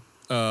happened to them?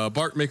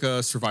 Bart, make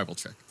a survival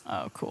check.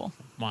 Oh, cool.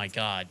 My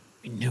God,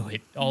 we knew it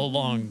all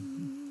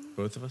along.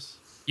 Both of us?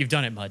 You've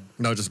done it, Mud.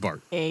 No, just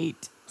Bart.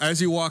 8. As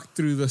you walk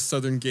through the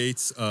southern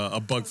gates, a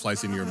bug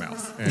flies in your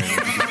mouth, and you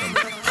become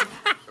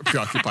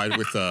preoccupied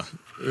with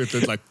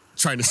like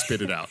trying to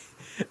spit it out.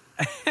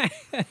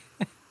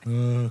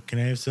 Can I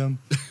have some?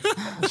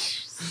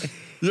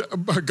 Yeah,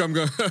 Gum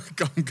Gum,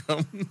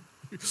 Gum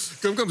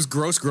Gum's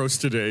gross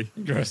today.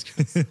 Gross.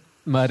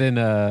 Mud and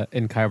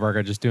Kybark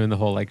are just doing the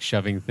whole like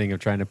shoving thing of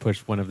trying to push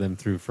one of them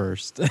through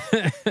first.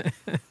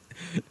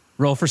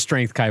 Roll for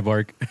strength,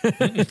 Kybark.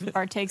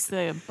 Bart takes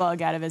the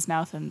bug out of his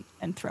mouth and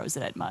throws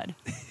it at Mud.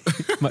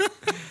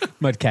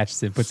 Mud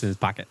catches it, puts it in his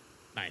pocket,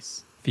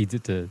 Nice. feeds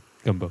it to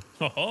Gumbo.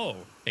 Oh,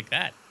 take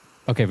that.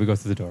 Okay, we go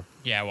through the door.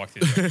 Yeah, I walked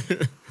through the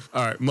door.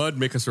 All right, Mud,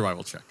 make a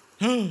survival check.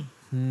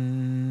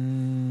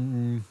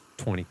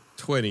 20.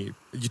 20.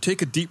 You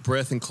take a deep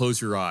breath and close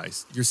your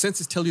eyes. Your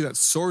senses tell you that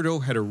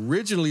Sordo had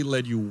originally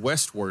led you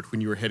westward when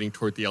you were heading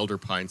toward the Elder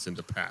Pines in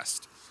the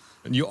past.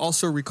 And you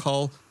also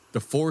recall the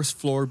forest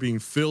floor being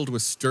filled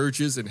with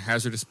sturges and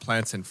hazardous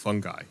plants and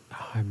fungi.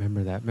 Oh, I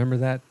remember that. Remember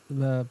that,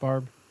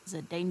 Barb? It's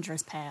a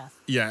dangerous path.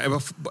 Yeah,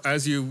 and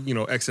as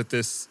you exit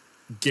this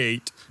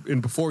gate,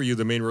 and before you,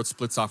 the main road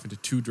splits off into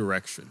two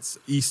directions,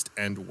 east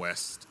and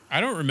west. I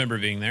don't remember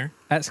being there.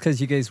 That's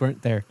because you guys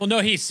weren't there. Well,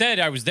 no, he said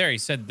I was there. He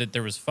said that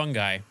there was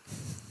fungi.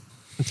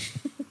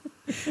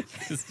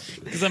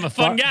 Because I'm a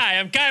fun guy.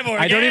 I'm Kyborg.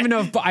 I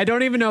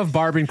don't even know if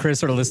Barb and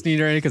Chris are listening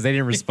to it because they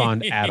didn't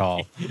respond at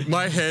all.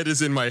 My head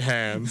is in my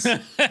hands.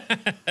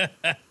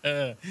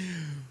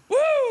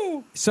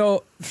 Woo!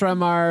 So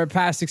from our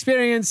past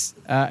experience,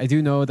 I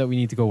do know that we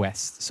need to go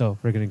west. So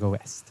we're going to go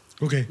west.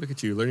 Okay. Look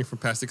at you, learning from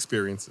past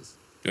experiences.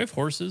 Do we have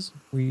horses?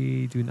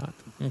 We do not.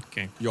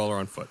 Okay. You all are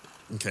on foot.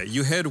 Okay,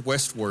 you head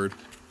westward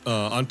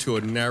onto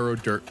a narrow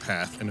dirt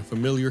path, and a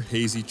familiar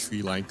hazy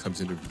tree line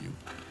comes into view.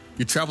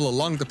 You travel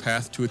along the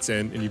path to its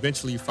end, and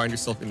eventually you find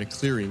yourself in a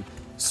clearing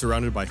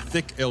surrounded by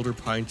thick elder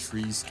pine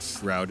trees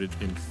shrouded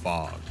in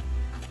fog.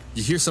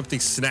 You hear something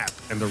snap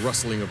and the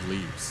rustling of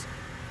leaves.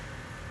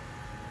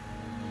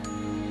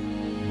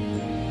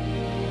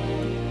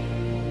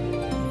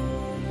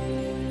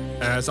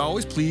 As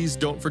always, please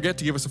don't forget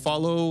to give us a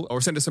follow or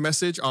send us a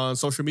message on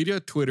social media,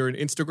 Twitter and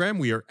Instagram.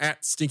 We are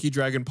at Stinky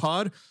Dragon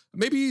Pod.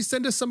 Maybe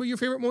send us some of your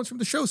favorite moments from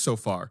the show so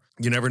far.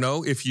 You never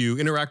know, if you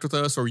interact with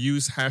us or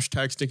use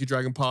hashtag Stinky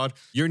Dragon Pod,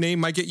 your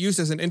name might get used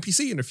as an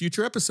NPC in a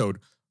future episode.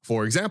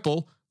 For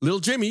example, Lil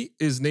Jimmy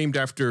is named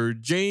after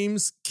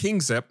James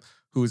Kingzep,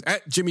 who is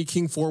at Jimmy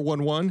King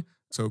 411.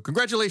 So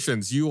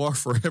congratulations, you are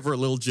forever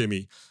Lil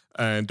Jimmy.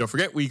 And don't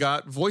forget, we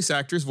got voice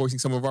actors voicing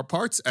some of our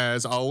parts.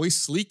 As always,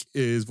 Sleek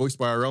is voiced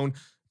by our own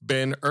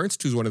Ben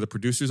Ernst, who's one of the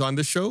producers on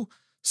this show.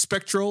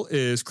 Spectral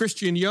is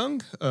Christian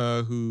Young,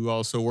 who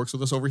also works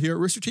with us over here at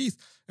Rooster Teeth.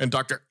 And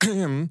Dr.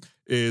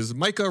 is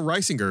Micah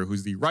Reisinger,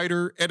 who's the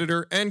writer,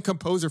 editor, and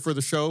composer for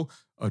the show,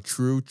 a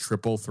true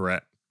triple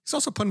threat. He's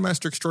also pun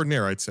master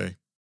extraordinaire, I'd say.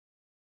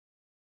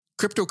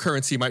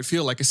 Cryptocurrency might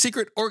feel like a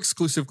secret or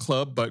exclusive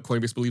club, but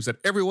Coinbase believes that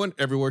everyone,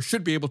 everywhere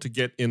should be able to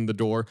get in the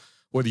door.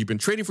 Whether you've been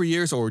trading for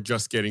years or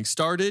just getting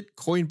started,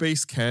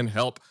 Coinbase can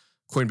help.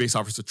 Coinbase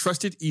offers a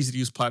trusted,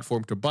 easy-to-use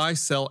platform to buy,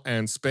 sell,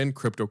 and spend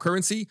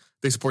cryptocurrency.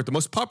 They support the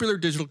most popular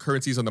digital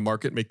currencies on the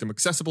market, make them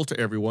accessible to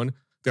everyone.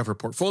 They offer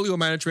portfolio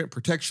management,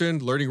 protection,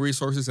 learning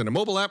resources, and a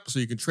mobile app so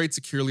you can trade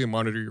securely and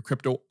monitor your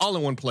crypto all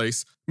in one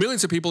place.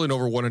 Millions of people in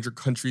over 100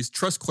 countries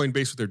trust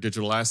Coinbase with their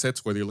digital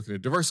assets, whether you're looking to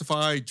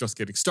diversify, just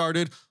getting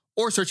started,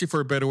 or searching for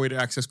a better way to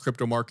access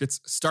crypto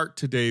markets. Start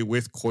today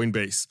with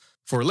Coinbase.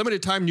 For a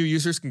limited time, new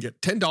users can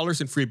get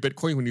 $10 in free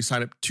Bitcoin when you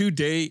sign up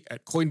today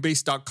at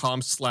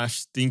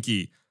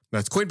Coinbase.com/stinky.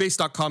 That's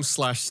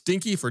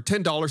Coinbase.com/stinky for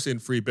 $10 in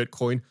free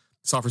Bitcoin.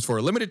 This offer's for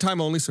a limited time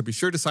only, so be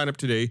sure to sign up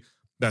today.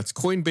 That's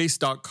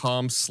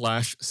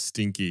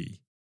Coinbase.com/stinky.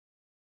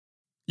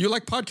 You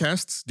like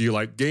podcasts? Do you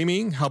like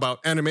gaming? How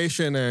about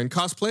animation and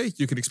cosplay?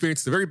 You can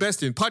experience the very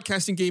best in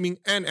podcasting, gaming,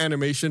 and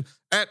animation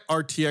at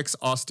RTX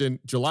Austin,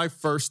 July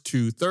 1st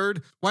to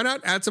 3rd. Why not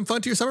add some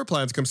fun to your summer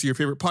plans? Come see your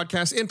favorite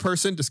podcasts in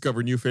person.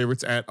 Discover new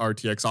favorites at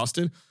RTX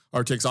Austin.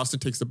 RTX Austin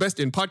takes the best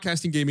in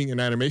podcasting, gaming,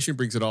 and animation,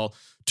 brings it all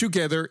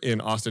together in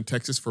Austin,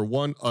 Texas for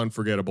one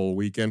unforgettable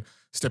weekend.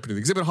 Step into the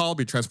exhibit hall,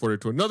 be transported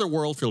to another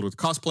world filled with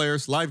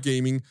cosplayers, live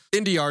gaming,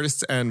 indie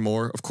artists, and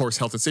more. Of course,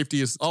 health and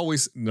safety is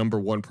always number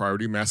one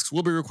priority. Masks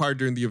will be required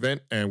during the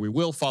event, and we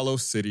will follow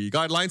city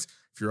guidelines.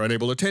 If you're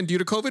unable to attend due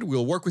to COVID,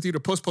 we'll work with you to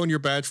postpone your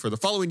badge for the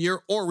following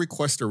year or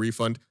request a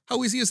refund.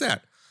 How easy is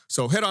that?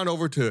 So head on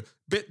over to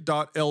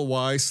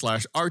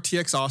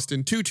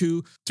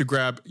bit.ly/RTXAustin22 to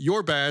grab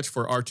your badge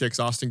for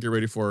RTX Austin. Get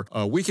ready for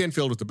a weekend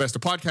filled with the best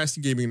of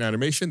podcasting, gaming, and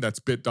animation. That's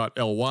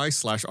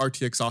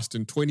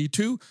bit.ly/RTXAustin22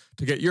 to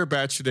get your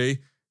badge today.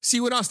 See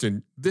you in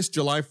Austin this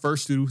July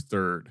 1st through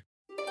 3rd.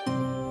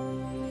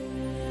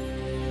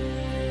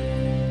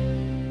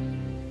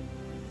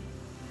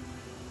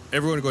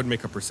 Everyone go ahead and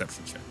make a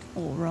perception check.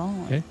 All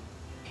right. Okay.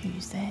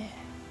 Who's there?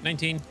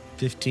 19.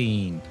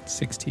 15.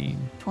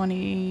 16.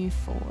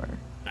 24.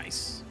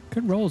 Nice.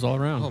 Good rolls all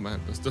around. Oh man,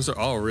 those are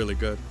all really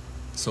good.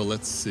 So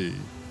let's see.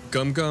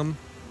 Gum Gum,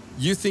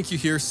 you think you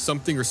hear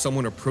something or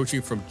someone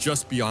approaching from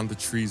just beyond the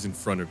trees in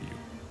front of you.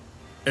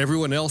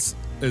 Everyone else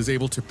is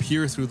able to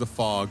peer through the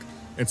fog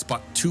and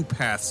spot two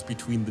paths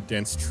between the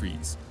dense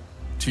trees.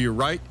 To your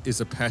right is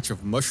a patch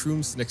of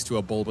mushrooms next to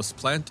a bulbous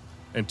plant,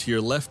 and to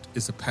your left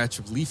is a patch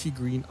of leafy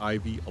green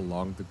ivy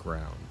along the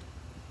ground.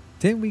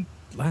 Didn't we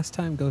last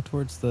time go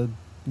towards the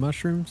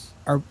mushrooms?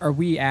 Are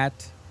we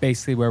at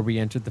basically where we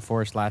entered the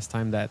forest last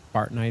time that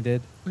Bart and I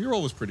did? Well, your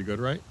roll was pretty good,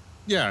 right?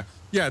 Yeah,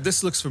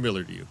 this looks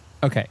familiar to you.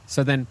 Okay,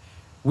 so then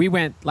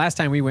last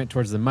time we went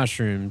towards the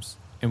mushrooms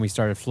and we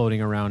started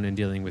floating around and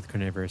dealing with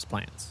carnivorous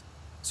plants.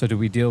 So do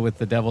we deal with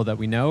the devil that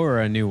we know or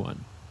a new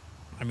one?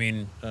 I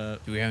mean, do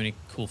we have any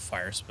cool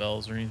fire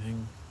spells or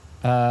anything?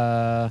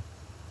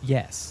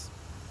 Yes.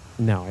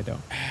 No, I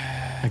don't.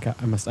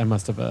 I must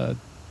have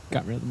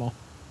gotten rid of them all.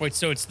 Wait,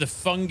 so it's the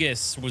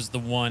fungus was the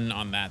one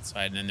on that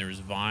side, and then there's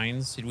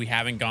vines. We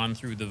haven't gone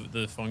through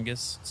the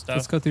fungus stuff.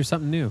 Let's go through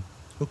something new.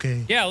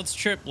 Okay. Yeah, let's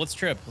trip. Let's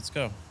go.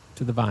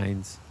 To the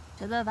vines.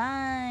 To the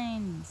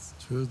vines.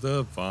 To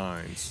the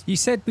vines. You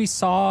said we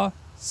saw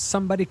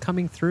somebody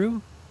coming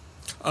through?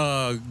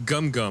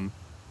 Gum Gum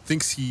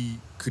thinks he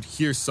could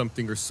hear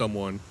something or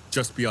someone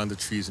just beyond the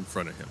trees in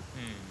front of him.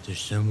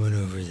 There's someone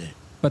over there.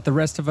 But the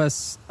rest of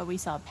us But we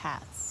saw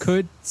paths.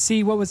 could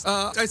see what was...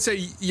 I'd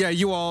say, yeah,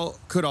 you all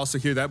could also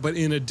hear that, but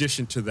in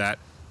addition to that,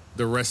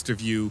 the rest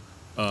of you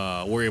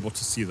were able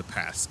to see the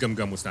paths. Gum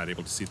Gum was not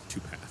able to see the two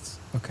paths.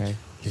 Okay.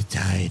 You're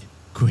tired.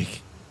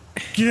 Quick.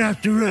 Get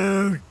off the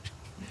road.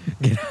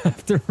 Get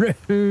off the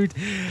road.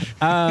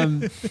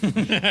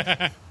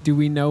 Do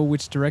we know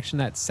which direction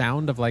that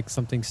sound of like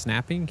something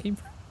snapping came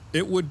from?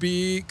 It would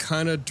be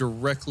kind of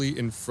directly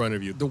in front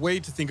of you. The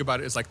way to think about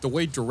it is like the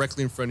way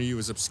directly in front of you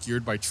is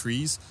obscured by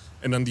trees,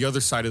 and on the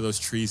other side of those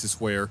trees is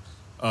where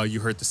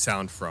you heard the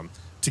sound from.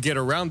 To get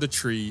around the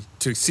tree,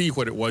 to see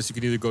what it was, you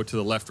could either go to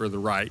the left or the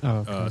right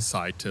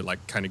side to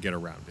like kind of get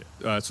around it.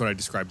 That's what I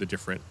described the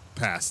different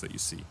paths that you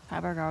see.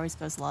 Kyborg always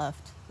goes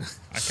left.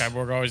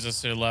 Kyborg always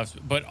just to the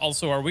left. But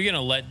also, are we going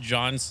to let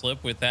John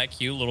slip with that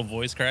cute little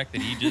voice crack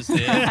that he just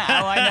did? Oh,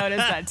 I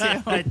noticed that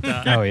too.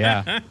 Oh,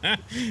 yeah.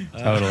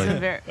 Totally. It's a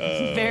very,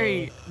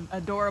 very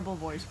adorable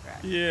voice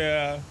crack.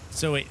 Yeah.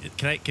 So wait,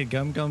 can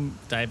Gum Gum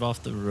dive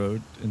off the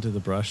road into the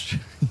brush?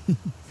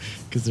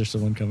 Because there's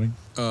someone coming.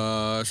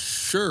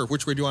 Sure.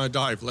 Which way do you want to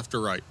dive, left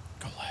or right?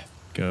 Go left.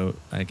 Go,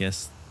 I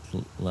guess,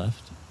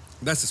 left.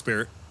 That's the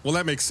spirit. Well,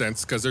 that makes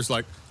sense because there's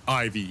like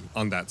ivy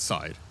on that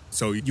side.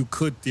 So you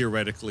could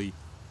theoretically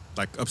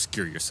like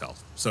obscure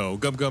yourself. So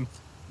Gum Gum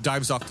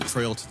dives off the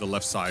trail to the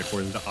left side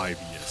where the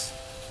ivy is.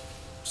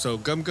 So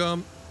Gum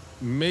Gum,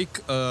 make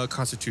a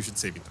Constitution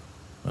saving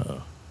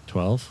throw.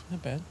 12.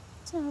 Not bad.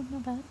 It's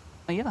not bad.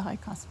 Oh, you have a high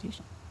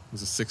constitution.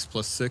 It's a 6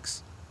 +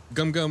 6.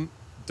 Gum Gum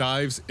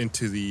dives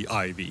into the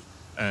ivy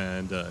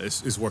and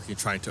is working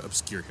trying to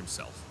obscure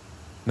himself.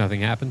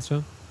 Nothing happens to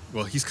him?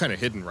 Well, he's kind of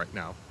hidden right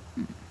now.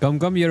 Gum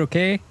Gum, you're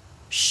okay?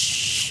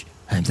 Shh.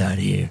 I'm out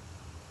here.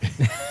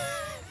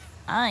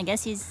 I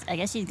guess he's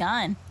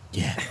gone.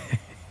 Yeah.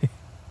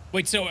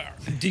 Wait, so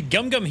did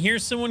Gum Gum hear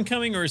someone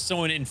coming, or is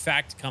someone in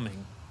fact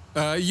coming?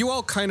 You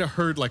all kind of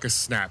heard like a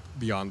snap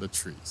beyond the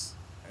trees.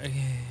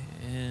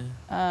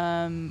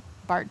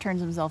 Bart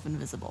turns himself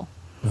invisible.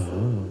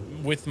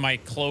 With my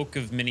cloak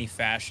of many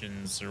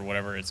fashions, or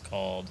whatever it's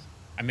called,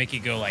 I make it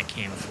go like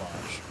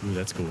camouflage. Ooh,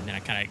 that's cool. And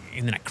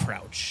then I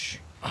crouch.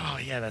 Oh,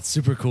 yeah, that's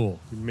super cool.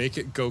 You make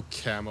it go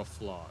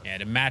camouflage. Yeah,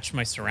 to match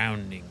my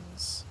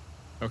surroundings.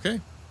 Okay.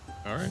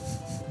 All right.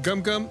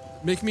 Gum Gum,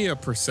 make me a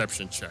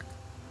perception check.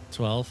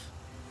 12.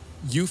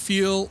 You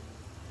feel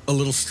a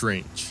little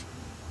strange.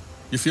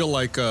 You feel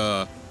like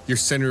your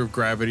center of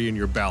gravity and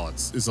your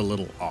balance is a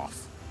little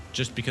off.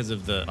 Just because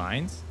of the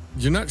vines?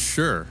 You're not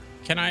sure.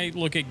 Can I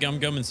look at Gum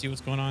Gum and see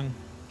what's going on?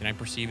 Can I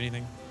perceive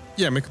anything?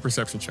 Yeah, make a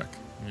perception check.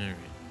 All right.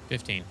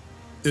 15.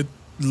 It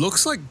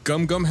looks like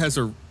Gum Gum has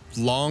a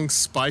long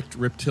spiked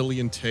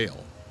reptilian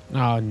tail.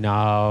 Oh,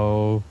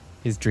 no.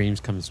 His dreams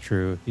comes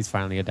true. He's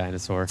finally a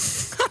dinosaur.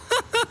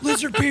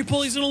 Lizard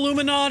people, he's an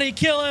Illuminati.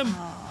 Kill him.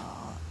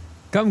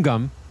 Gum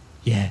Gum,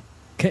 Yeah.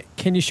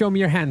 can you show me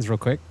your hands real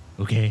quick?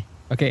 Okay.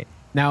 Okay,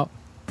 now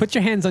put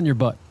your hands on your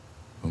butt.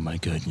 Oh, my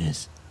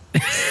goodness.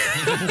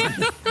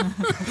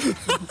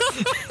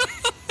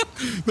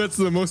 That's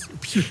the most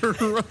pure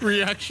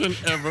reaction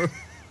ever.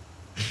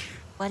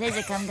 What is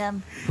it, Gum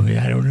Gum? Wait,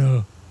 I don't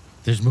know.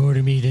 There's more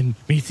to me than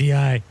meets the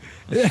eye.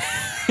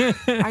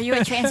 Are you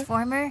a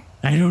transformer?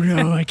 I don't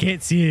know. I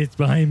can't see it. It's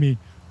behind me.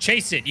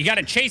 Chase it. You got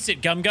to chase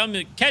it, Gum Gum.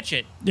 Catch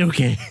it.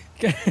 Okay.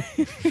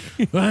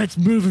 Well, it's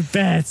moving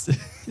fast.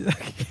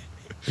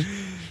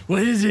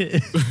 What is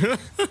it?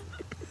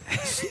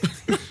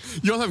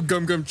 You'll have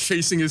Gum Gum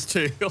chasing his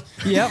tail.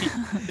 Yep.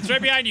 It's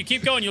right behind you.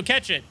 Keep going. You'll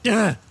catch it.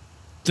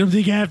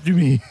 Something after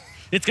me.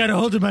 It's got a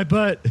hold of my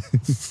butt.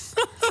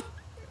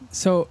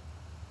 So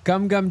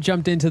Gum Gum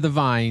jumped into the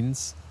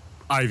vines.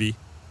 Ivy.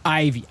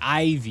 Ivy.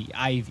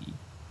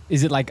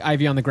 Is it like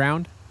ivy on the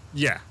ground?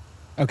 Yeah.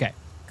 Okay.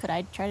 Could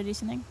I try to do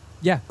something?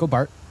 Yeah, go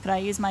Bart. Could I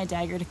use my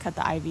dagger to cut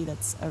the ivy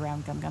that's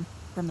around Gum Gum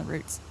from the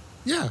roots?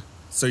 Yeah.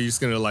 So you're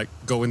just going to like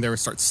go in there and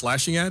start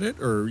slashing at it,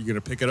 or you're going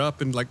to pick it up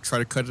and like try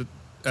to cut it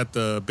at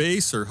the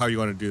base, or how you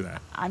want to do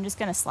that? I'm just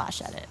going to slash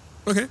at it.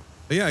 Okay.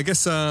 Yeah, I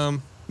guess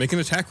make an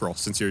attack roll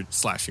since you're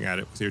slashing at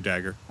it with your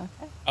dagger.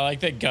 Okay. I like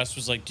that Gus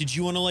was like, did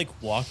you want to like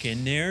walk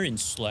in there and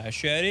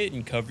slash at it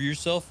and cover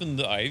yourself in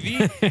the ivy?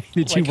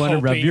 Did you Like, want to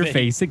rub hoping your that-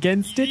 face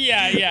against it?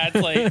 Yeah. It's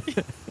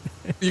like,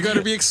 You got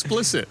to be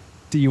explicit.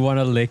 Do you want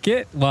to lick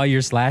it while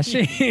you're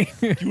slashing? you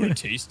want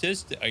to taste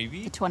test the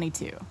ivy?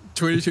 22.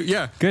 22.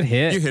 Yeah. Good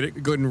hit. You hit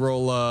it. Go ahead and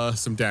roll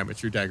some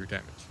damage, your dagger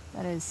damage.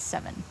 That is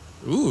 7.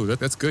 Ooh,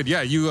 that's good.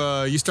 Yeah,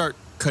 you start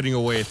cutting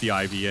away at the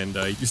ivy and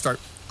you start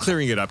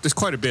clearing it up. There's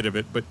quite a bit of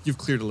it, but you've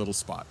cleared a little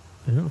spot.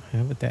 I don't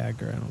have a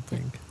dagger, I don't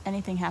think.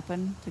 Anything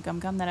happen to Gum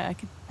Gum that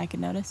I could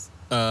notice?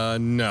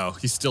 No,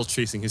 he's still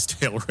chasing his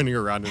tail, running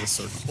around in a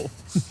circle.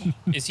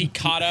 Is he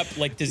caught up?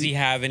 Like, does he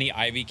have any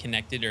ivy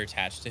connected or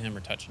attached to him or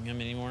touching him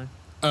anymore?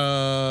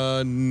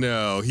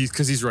 No,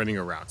 because he's running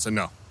around, so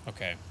no.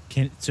 Okay.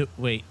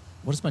 Wait,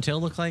 what does my tail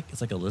look like?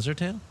 It's like a lizard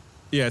tail?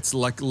 Yeah, it's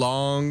like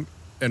long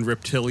and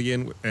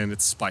reptilian, and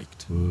it's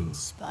spiked.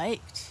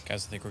 Spiked.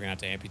 Guys, I think we're going to have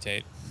to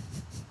amputate.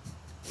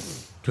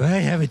 Do I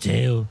have a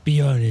tail? Be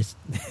honest.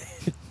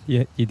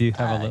 Yeah, you do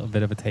have a little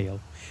bit of a tail.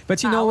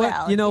 But you know what?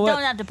 Well, You know what?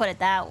 don't have to put it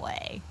that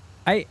way.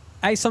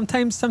 I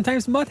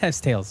sometimes mud has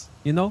tails,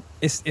 you know?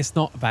 It's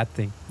not a bad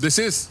thing. This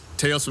is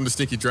Tales from the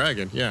Stinky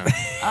Dragon, yeah.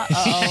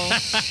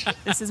 Uh-oh.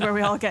 This is where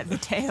we all get the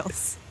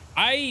tails.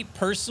 I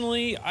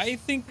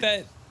think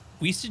that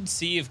we should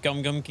see if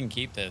Gum Gum can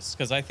keep this,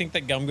 because I think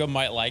that Gum Gum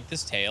might like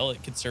this tail.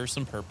 It could serve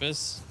some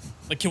purpose.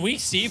 Like, can we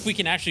see if we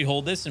can actually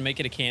hold this and make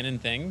it a canon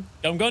thing?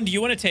 Gum Gum, do you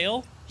want a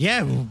tail?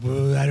 Yeah,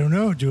 well, I don't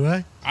know, do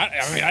I?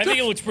 I mean, I think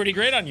it looks pretty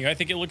great on you. I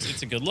think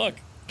it's a good look.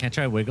 Can I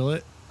try wiggle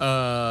it?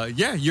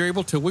 Yeah, you're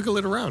able to wiggle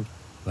it around.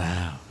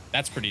 Wow.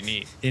 That's pretty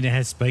neat. And it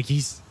has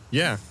spikies?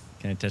 Yeah.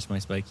 Can I touch my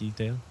spiky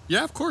tail?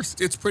 Yeah, of course.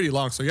 It's pretty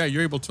long, so yeah,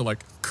 you're able to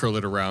like curl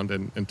it around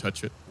and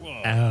touch it.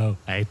 Whoa. Oh,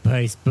 I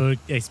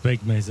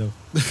spiked myself.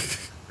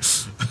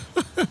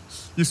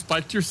 You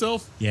spiked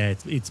yourself? Yeah,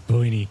 it's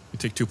pointy. You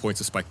take 2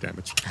 points of spike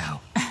damage. Ow.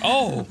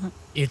 Oh,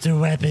 It's a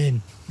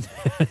weapon.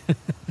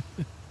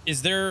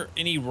 is there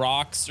any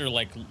rocks or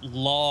like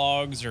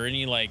logs or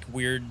any like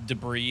weird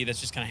debris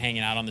that's just kind of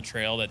hanging out on the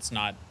trail that's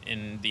not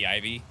in the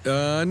ivy?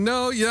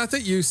 No, yeah, I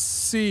think you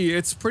see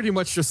it's pretty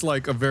much just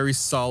like a very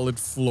solid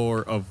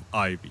floor of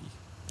ivy.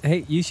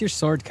 Hey, use your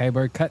sword,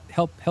 Kyber.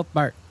 Help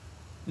Bart.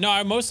 No,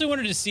 I mostly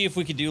wanted to see if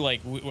we could do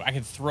like I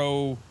could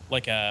throw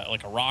like a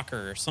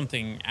rocker or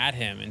something at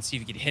him and see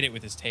if he could hit it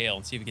with his tail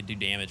and see if he could do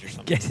damage or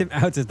something. Get him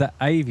out of the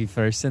ivy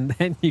first, and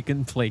then you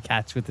can play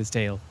catch with his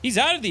tail. He's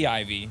out of the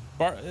ivy.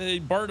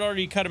 Bart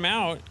already cut him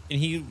out,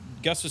 and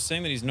Gus was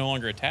saying that he's no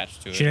longer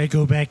attached to it. Should I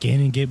go back in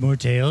and get more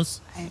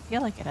tails? I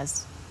feel like it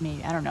has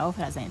maybe, I don't know if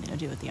it has anything to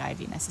do with the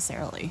ivy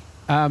necessarily.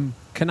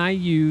 Can I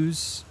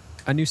use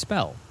a new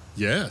spell?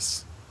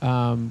 Yes.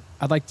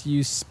 I'd like to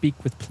use Speak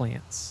with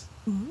Plants.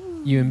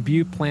 You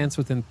imbue plants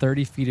within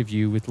 30 feet of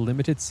you with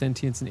limited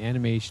sentience and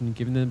animation,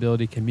 giving them the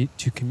ability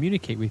to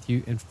communicate with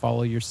you and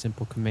follow your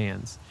simple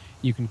commands.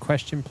 You can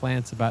question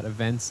plants about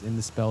events in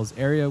the spell's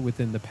area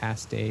within the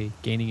past day,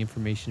 gaining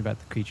information about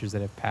the creatures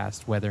that have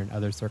passed, weather, and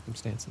other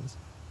circumstances.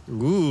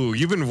 Ooh,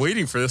 you've been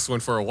waiting for this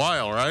one for a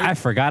while, right? I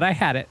forgot I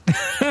had it.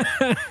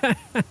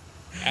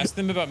 Ask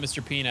them about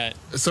Mr. Peanut.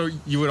 So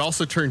you would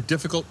also turn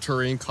difficult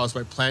terrain caused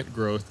by plant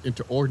growth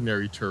into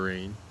ordinary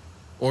terrain,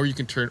 or you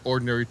can turn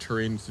ordinary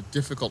terrain into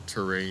difficult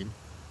terrain.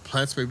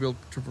 Plants may be able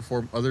to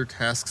perform other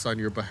tasks on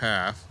your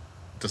behalf.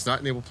 It does not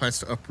enable plants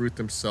to uproot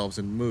themselves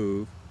and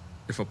move.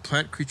 If a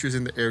plant creature is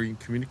in the area, you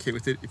can communicate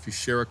with it if you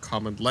share a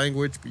common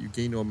language, but you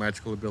gain no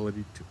magical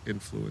ability to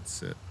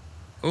influence it.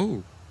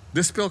 Oh,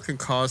 this spell can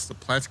cause the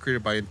plants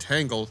created by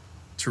Entangle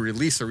to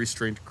release a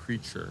restrained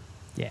creature.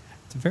 Yeah,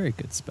 it's a very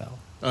good spell.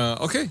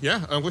 Okay,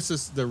 yeah. What's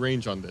the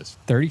range on this?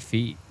 30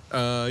 feet.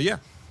 Yeah.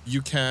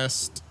 You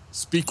cast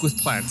Speak with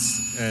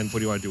Plants, and what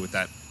do you want to do with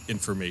that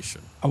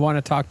information? I want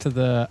to talk to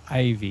the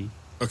ivy.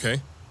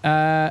 Okay.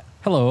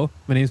 Hello,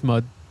 my name's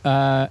Mud.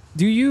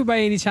 Do you by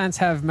any chance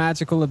have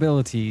magical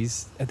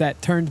abilities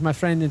that turned my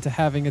friend into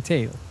having a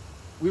tail?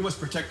 We must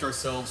protect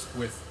ourselves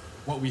with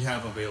what we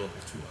have available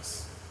to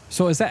us.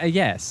 So is that a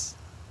yes?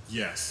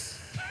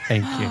 Yes.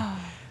 Thank you.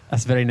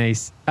 That's very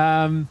nice.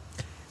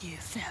 You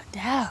found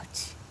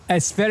out.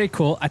 It's very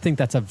cool. I think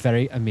that's a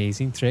very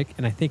amazing trick,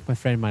 and I think my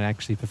friend might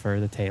actually prefer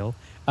the tail.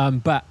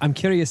 But I'm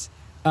curious,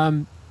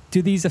 do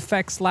these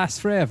effects last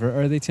forever,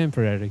 or are they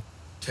temporary?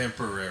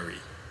 Temporary.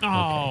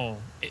 Oh,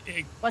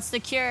 What's the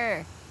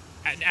cure?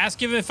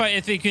 ask him if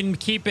they can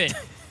keep it.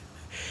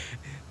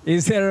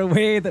 Is there a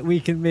way that we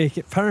can make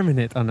it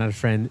permanent on our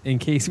friend in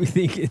case we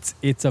think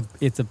it's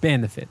a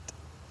benefit?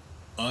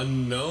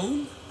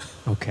 Unknown?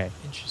 Okay.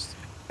 Interesting.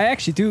 I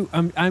actually do.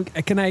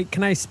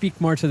 Can I speak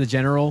more to the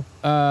general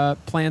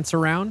plants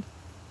around?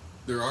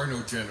 There are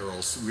no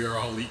generals. We are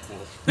all equal.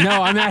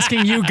 No, I'm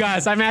asking you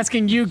guys.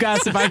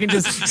 If I can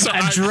just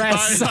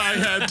address.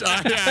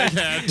 I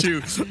had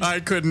to. I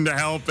couldn't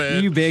help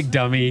it. You big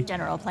dummy.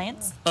 General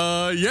plants?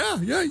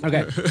 Yeah.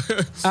 Okay.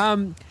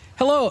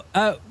 Hello.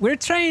 We're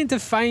trying to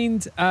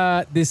find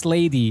this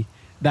lady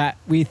that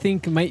we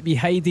think might be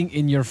hiding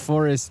in your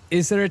forest.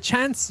 Is there a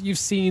chance you've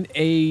seen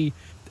a?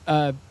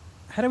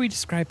 How do we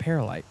describe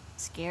Paralyte?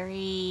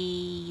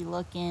 Scary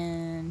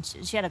looking.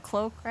 She had a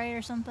cloak, right,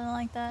 or something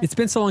like that? It's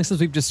been so long since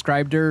we've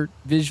described her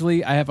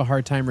visually. I have a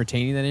hard time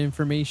retaining that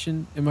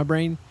information in my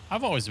brain.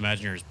 I've always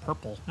imagined her as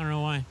purple. I don't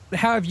know why.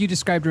 How have you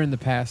described her in the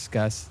past,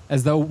 Gus?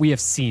 As though we have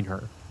seen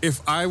her.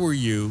 If I were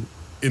you,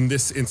 in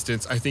this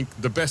instance, I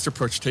think the best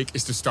approach to take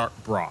is to start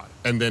broad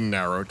and then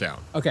narrow down.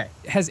 Okay.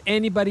 Has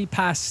anybody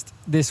passed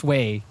this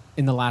way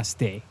in the last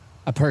day?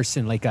 A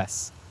person like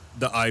us?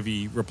 The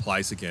ivy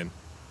replies again.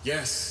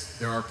 Yes,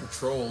 there are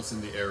patrols in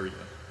the area.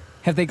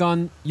 Have they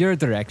gone your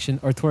direction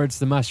or towards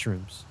the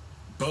mushrooms?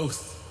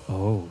 Both.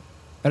 Oh.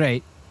 All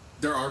right.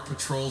 There are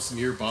patrols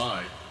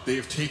nearby. They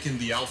have taken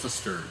the Alpha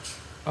Sturge.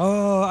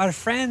 Oh, our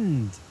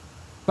friend.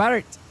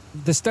 Bart,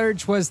 the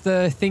Sturge was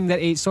the thing that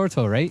ate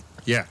Sorto, right?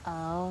 Yeah.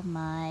 Oh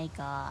my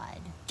god.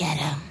 Get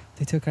him.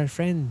 They took our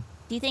friend.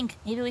 Do you think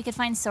maybe we could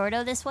find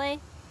Sordo this way?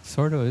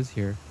 Sorto is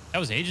here. That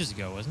was ages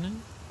ago, wasn't it?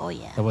 Oh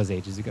yeah. That was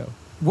ages ago.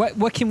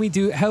 What can we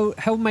do?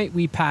 How might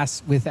we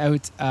pass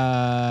without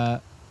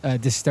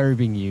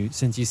disturbing you,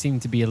 since you seem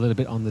to be a little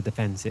bit on the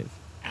defensive?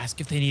 Ask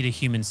if they need a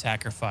human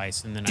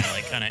sacrifice, and then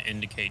I kind of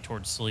indicate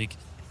towards Sleek.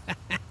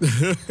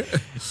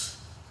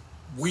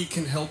 We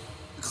can help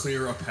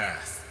clear a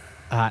path.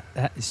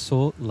 That is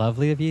so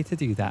lovely of you to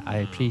do that. I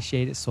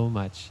appreciate it so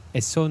much.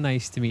 It's so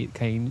nice to meet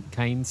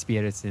kind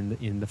spirits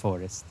in the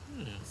forest.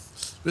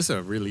 This is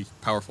a really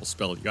powerful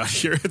spell you got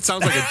here. It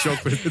sounds like a joke,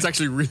 but it's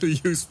actually really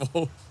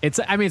useful. It's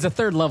a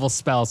third level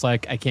spell, so I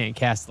can't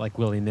cast it like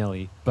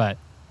willy-nilly. But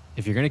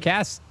if you're gonna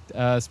cast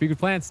Speak with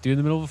Plants, do it in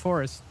the middle of a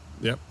forest.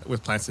 Yep,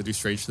 with plants that do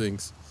strange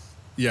things.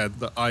 Yeah,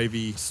 the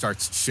ivy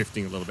starts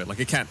shifting a little bit. Like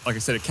it can't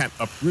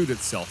uproot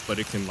itself, but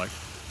it can like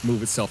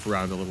move itself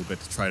around a little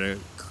bit to try to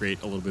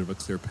create a little bit of a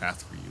clear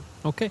path for you.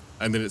 Okay.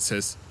 And then it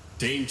says,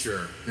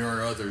 "Danger! There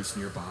are others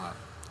nearby.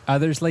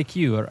 Others like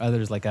you or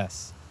others like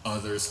us?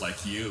 Others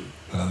like you."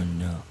 Oh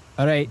no.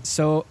 All right,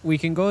 so we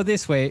can go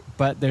this way,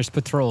 but there's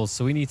patrols,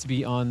 so we need to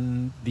be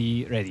on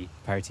the ready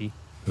party.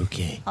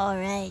 Okay. All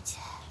right.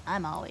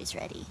 I'm always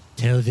ready.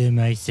 Tell them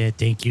I said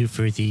thank you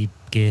for the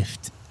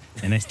gift.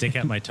 And I stick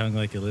out my tongue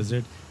like a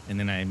lizard, and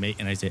then I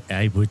say,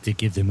 I would to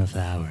give them a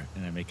flower.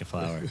 And I make a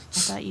flower. I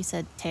thought you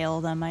said tail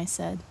them, I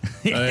said.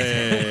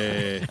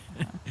 Hey.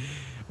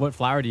 What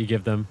flower do you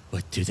give them?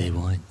 What do they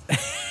want? I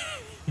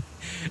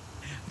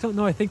don't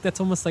know. I think that's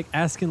almost like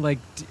asking like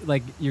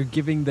you're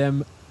giving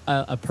them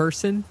a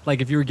person.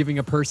 Like if you were giving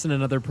a person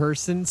another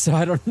person. So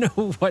I don't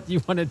know what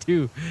you want to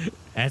do.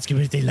 Ask them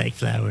if they like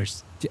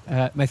flowers.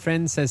 My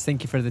friend says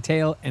thank you for the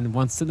tail and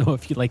wants to know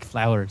if you like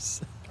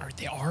flowers.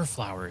 They are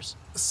flowers.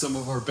 Some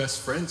of our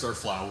best friends are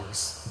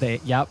flowers.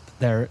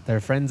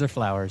 Their friends are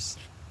flowers.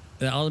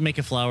 I'll make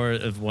a flower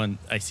of one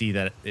I see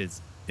that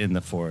is in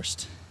the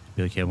forest.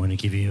 Be like, I want to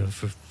give you a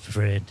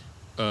friend.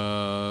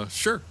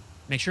 Sure.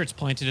 Make sure it's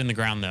planted in the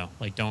ground though.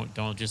 Like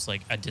don't just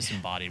like a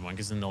disembodied one,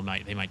 because then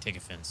they might take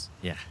offense.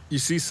 Yeah. You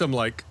see some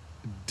like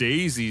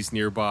daisies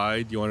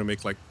nearby. Do you want to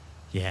make like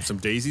some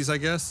daisies, I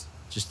guess?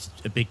 Just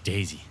a big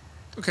daisy.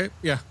 Okay,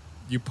 yeah.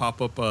 You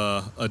pop up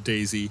a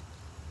daisy,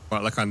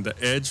 like on the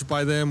edge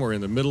by them or in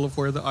the middle of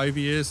where the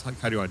ivy is. How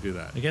do you want to do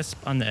that? I guess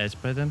on the edge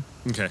by them.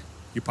 Okay.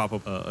 You pop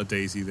up a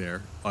daisy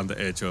there on the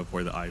edge of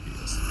where the ivy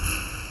is.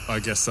 I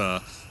guess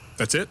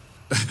that's it.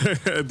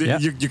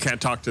 You can't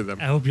talk to them.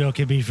 I hope y'all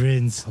can be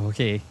friends.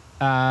 Okay.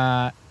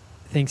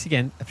 Thanks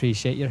again.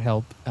 Appreciate your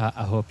help.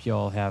 I hope you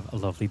all have a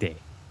lovely day.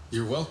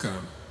 You're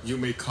welcome. You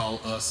may call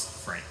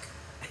us Frank.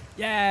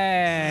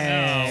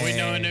 Yay! Oh, we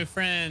know a new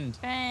friend.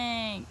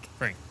 Frank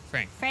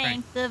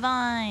the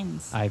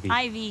Vines.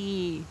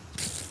 Ivy.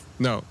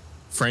 No,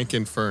 Frank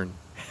and Fern.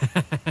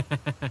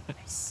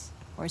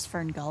 Where's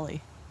Fern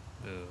Gully?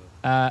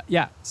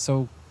 Yeah.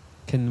 So,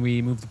 can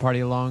we move the party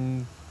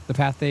along the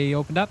path they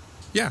opened up?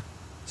 Yeah.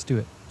 Let's do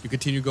it. You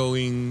continue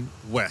going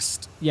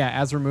west. Yeah.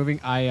 As we're moving,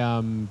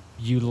 I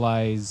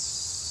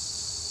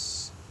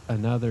utilize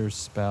another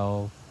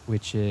spell,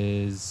 which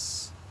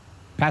is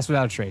Pass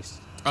Without a Trace.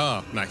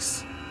 Oh,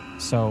 nice.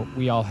 So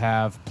we all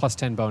have plus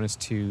 10 bonus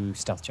to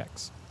stealth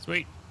checks.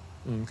 Sweet.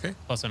 Okay.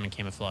 Plus I'm in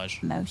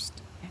camouflage.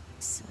 Most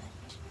excellent.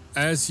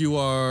 As you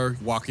are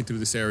walking through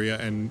this area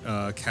and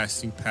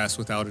casting Pass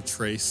Without a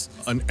Trace,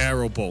 an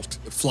arrow bolt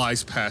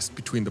flies past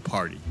between the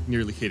party,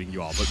 nearly hitting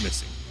you all, but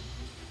missing.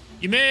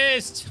 You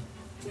missed.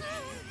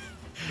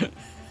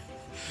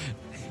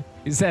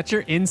 Is that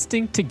your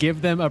instinct to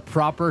give them a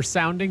proper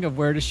sounding of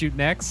where to shoot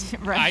next?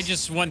 Right. I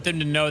just want them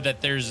to know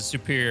that there's a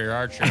superior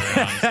archer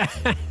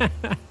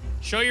around.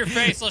 Show your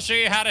face. I'll show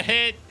you how to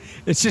hit.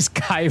 It's just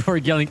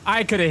Kyborg yelling,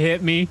 I could have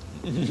hit me.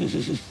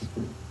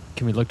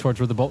 Can we look towards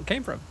where the bolt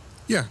came from?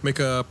 Yeah, make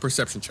a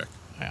perception check.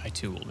 I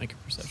too will make a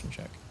perception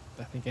check.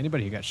 I think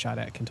anybody who got shot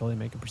at can totally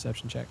make a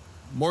perception check.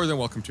 More than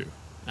welcome to.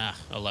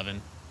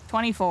 11.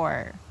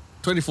 24.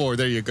 24,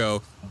 there you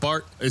go.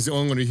 Bart is the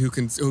only one who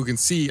can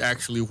see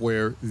actually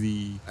where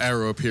the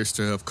arrow appears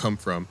to have come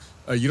from.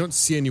 You don't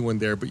see anyone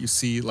there, but you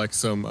see like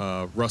some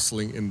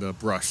rustling in the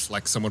brush,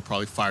 like someone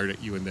probably fired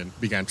at you and then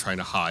began trying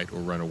to hide or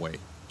run away.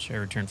 Should I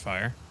return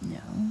fire? No.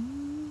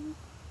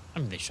 I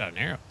mean, they shot an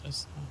arrow.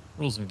 That's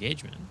rules of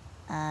engagement.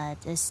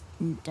 Just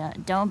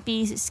don't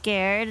be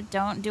scared.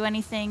 Don't do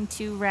anything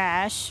too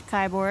rash,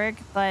 Kyborg.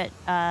 But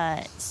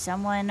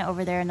someone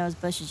over there in those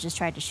bushes just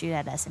tried to shoot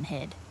at us and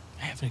hid.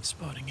 I have an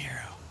exploding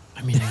arrow.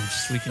 I mean,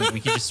 we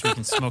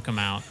can smoke them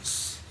out.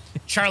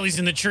 Charlie's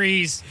in the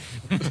trees.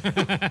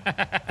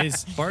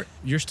 Is Bart,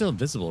 you're still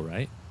invisible,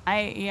 right?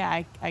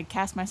 I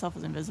cast myself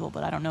as invisible,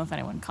 but I don't know if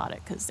anyone caught it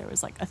because there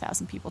was like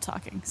 1,000 people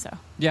talking. So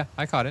Yeah,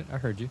 I caught it. I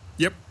heard you.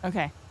 Yep.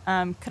 okay.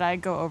 Could I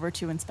go over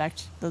to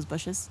inspect those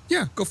bushes?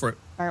 Yeah, go for it.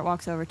 Bart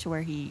walks over to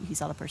where he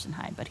saw the person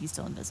hide, but he's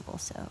still invisible.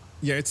 So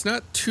Yeah, it's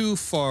not too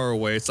far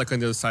away. It's like on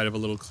the other side of a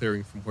little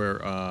clearing from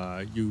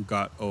where you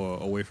got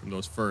away from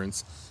those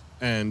ferns.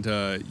 And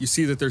you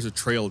see that there's a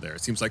trail there.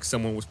 It seems like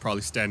someone was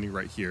probably standing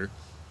right here,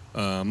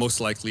 most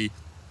likely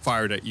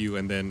fired at you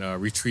and then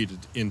retreated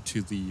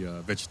into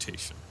the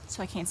vegetation.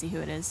 I can't see who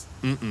it is.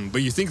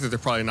 But you think that they're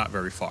probably not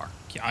very far.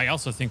 Yeah, I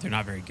also think they're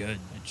not very good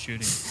at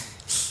shooting.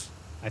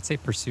 I'd say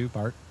pursue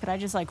Bart. Could I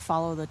just like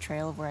follow the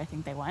trail of where I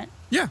think they went?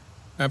 Yeah,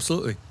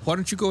 absolutely. Why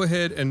don't you go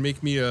ahead and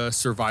make me a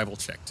survival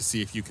check to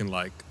see if you can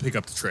like pick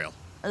up the trail.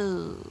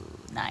 Oh,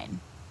 9.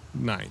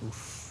 9.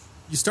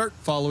 You start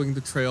following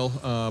the trail,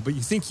 but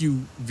you think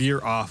you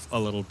veer off a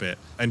little bit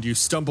and you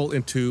stumble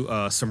into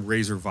some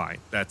razor vine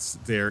that's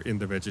there in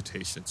the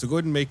vegetation. So go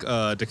ahead and make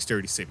a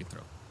dexterity saving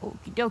throw.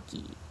 Okie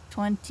dokie.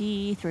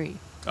 23.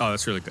 Oh,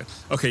 that's really good.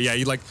 Okay, yeah,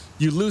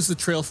 you lose the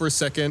trail for a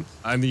second,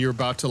 and then you're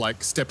about to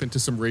like step into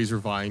some razor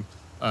vine,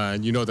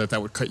 and you know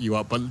that would cut you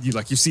up, but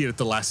you see it at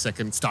the last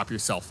second, stop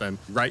yourself, and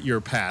right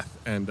your path,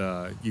 and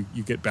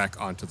you get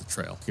back onto the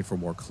trail, looking for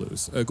more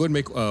clues. Go ahead and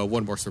make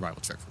one more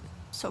survival check for me.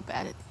 So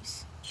bad at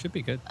these. Should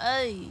be good.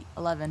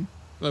 11.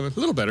 A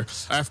little better.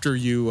 After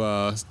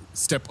you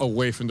step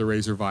away from the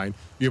razor vine,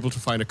 you're able to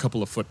find a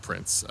couple of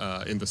footprints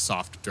in the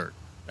soft dirt.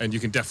 And you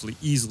can definitely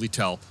easily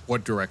tell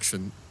what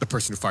direction the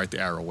person who fired the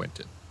arrow went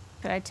in.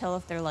 Could I tell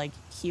if they're like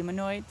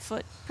humanoid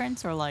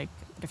footprints or like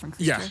a different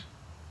creature? Yeah,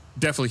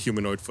 definitely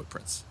humanoid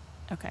footprints.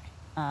 Okay.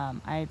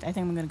 I think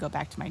I'm going to go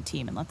back to my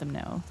team and let them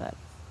know that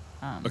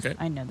Okay.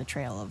 I know the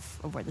trail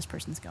of where this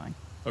person's going.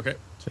 Okay.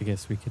 So I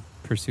guess we could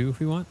pursue if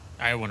we want.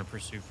 I want to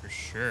pursue for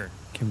sure.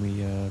 Can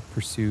we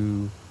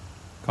pursue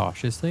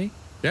cautiously?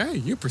 Yeah,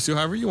 you pursue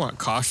however you want.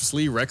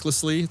 Cautiously,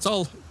 recklessly.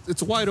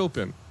 It's wide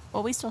open.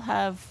 Well, we still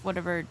have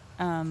whatever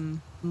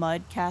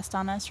mud cast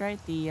on us,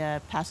 right? The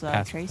pass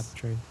without a trace.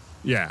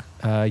 Yeah.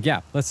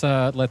 Yeah.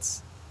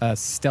 Let's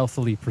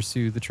stealthily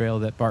pursue the trail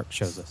that Bart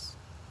shows us.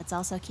 Let's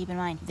also keep in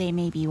mind they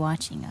may be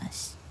watching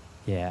us.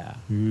 Yeah.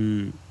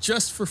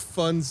 Just for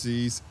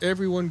funsies,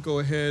 everyone go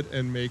ahead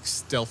and make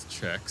stealth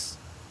checks.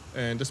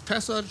 And does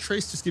pass without a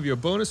trace just give you a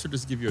bonus or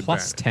does it give you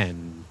Plus advantage?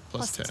 10.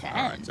 Plus Plus 10.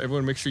 All right. So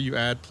everyone make sure you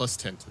add plus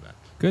 10 to that.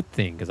 Good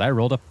thing, because I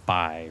rolled a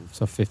 5,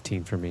 so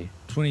 15 for me.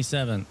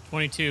 27.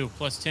 22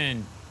 plus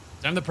 10.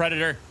 I'm the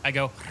predator. I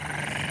go.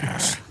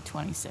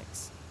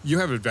 26. You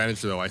have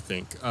advantage though, I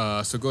think.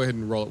 So go ahead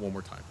and roll it one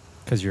more time.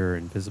 Because you're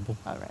invisible.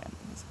 All right, I'm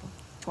invisible.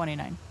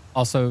 29.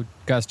 Also,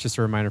 Gus, just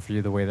a reminder for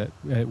you, the way that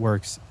it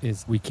works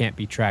is we can't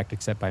be tracked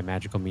except by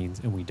magical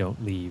means, and we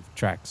don't leave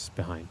tracks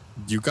behind.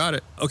 You got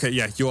it. Okay,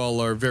 yeah, you all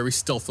are very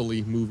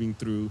stealthily moving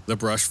through the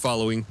brush,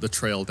 following the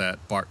trail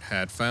that Bart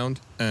had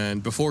found.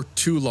 And before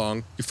too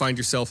long, you find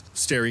yourself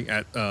staring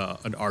at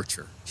an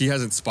archer. He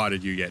hasn't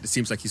spotted you yet. It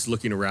seems like he's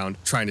looking around,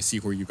 trying to see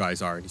where you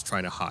guys are, and he's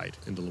trying to hide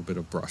in a little bit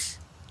of brush.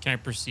 Can I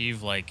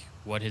perceive like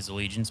what his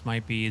allegiance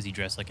might be? Is he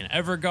dressed like an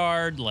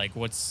Everguard? Like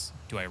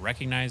do I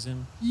recognize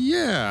him?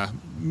 Yeah,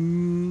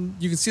 you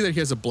can see that he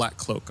has a black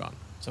cloak on.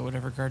 Is that what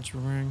Everguards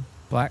were wearing?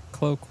 Black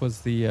Cloak was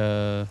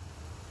the...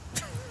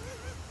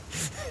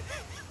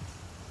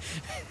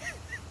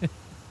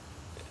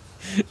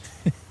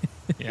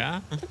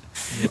 Yeah?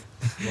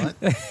 What?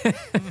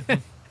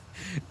 Did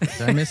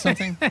I miss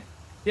something?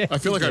 Yeah, I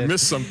feel like I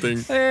missed something.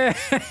 You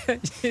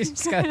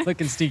just got a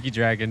looking Sneaky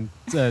Dragon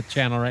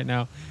channel right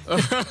now.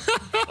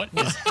 What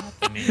is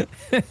happening?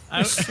 I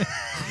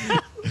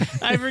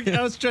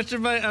was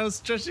stretching my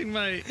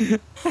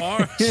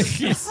arm.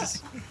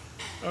 Jesus.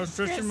 I was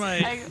stretching my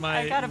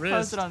I gotta wrist.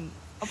 post it on.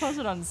 I'll post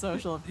it on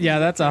social. if Yeah, you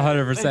that's look at it.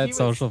 100% But he was-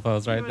 social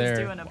post right He there. was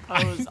doing a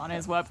pose on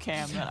his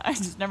webcam that I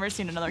just never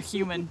seen another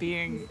human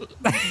being.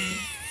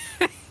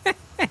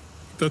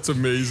 That's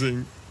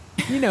amazing.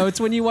 You know, it's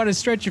when you want to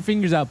stretch your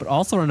fingers out, but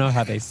also don't know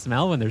how they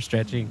smell when they're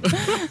stretching.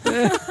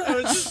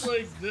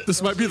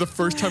 This might be the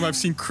first time I've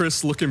seen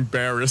Chris look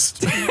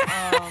embarrassed.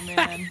 Oh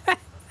man,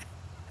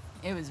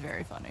 it was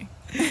very funny.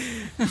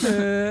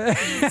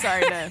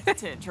 Sorry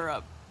to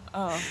interrupt.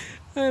 Oh,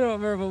 I don't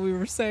remember what we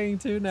were saying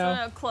too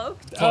now.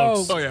 cloaked.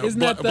 Oh yeah, isn't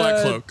black, that the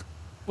black cloak.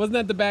 Wasn't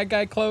that the bad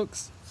guy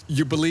cloaks?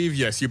 You believe,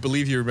 yes, you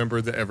believe you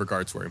remember the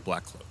Everguards wearing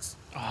black cloaks.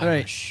 Oh, All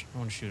right. I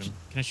want to shoot him.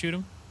 Can I shoot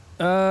him?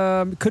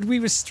 Could we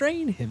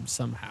restrain him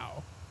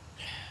somehow?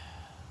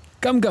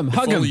 Gum,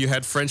 hug If him. only you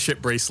had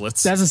friendship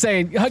bracelets. That's what I'm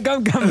saying.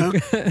 Gum.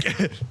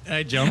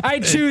 I jump. I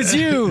choose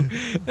you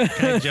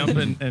Can I jump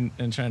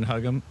and try and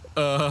hug him?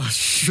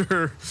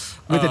 Sure.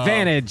 with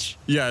advantage.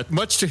 Yeah,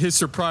 much to his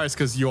surprise,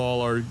 because you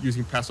all are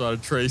using Pass Without a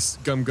Trace,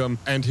 Gum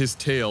and his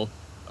tail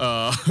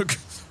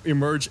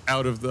emerge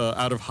out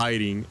of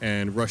hiding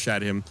and rush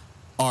at him,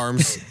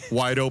 arms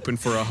wide open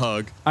for a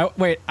hug. I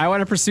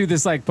want to pursue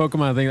this like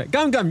Pokemon thing. Like,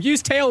 Gum,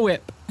 use tail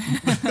whip.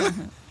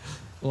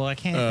 Well, I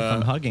can't if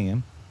I'm hugging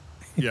him.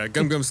 Yeah,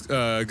 Gum's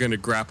gonna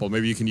grapple.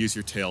 Maybe you can use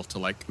your tail to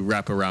like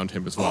wrap around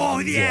him as well. Oh,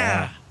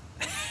 yeah.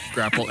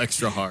 Grapple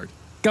extra hard.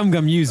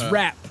 Gum, use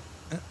wrap.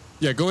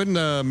 Yeah, go ahead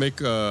and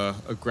make a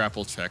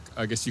grapple check.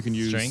 I guess you can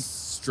use Strength?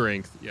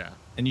 Strength, yeah.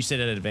 And you said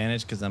at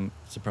advantage because I'm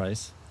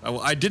surprised.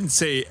 Well, I didn't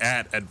say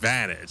at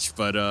advantage,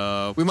 but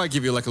we might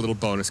give you like a little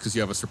bonus because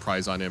you have a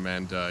surprise on him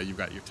and you've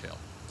got your tail.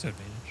 It's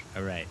advantage.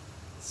 All right.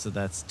 So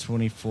that's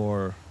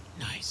 24.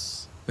 Nice.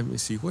 Let me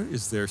see. What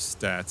is their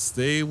stats?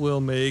 They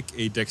will make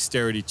a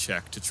dexterity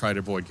check to try to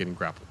avoid getting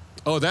grappled.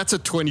 Oh, that's a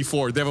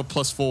 24. They have a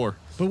 +4.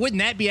 But wouldn't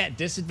that be at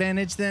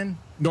disadvantage then?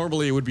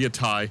 Normally it would be a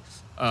tie,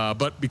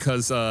 but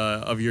because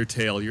of your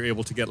tail, you're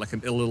able to get like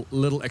a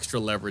little extra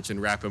leverage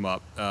and wrap him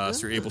up, so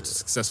you're able to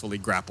successfully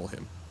grapple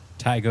him.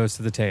 Tie goes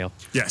to the tail.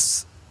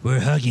 Yes. We're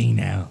hugging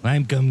now.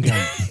 I'm Gum.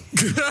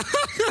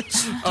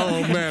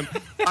 Oh man,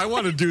 I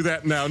want to do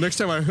that now. Next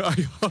time I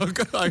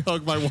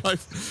hug my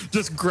wife,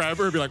 just grab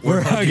her and be like,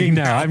 We're hugging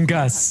now. I'm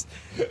Gus.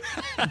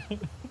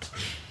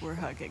 We're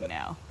hugging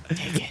now.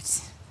 Take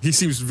it. He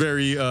seems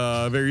very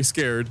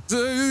scared.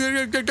 Don't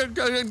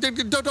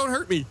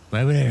hurt me.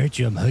 Why would I hurt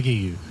you? I'm hugging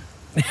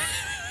you.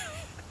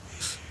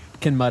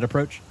 Can Mud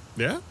approach?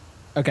 Yeah.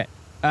 Okay.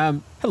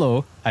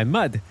 Hello, I'm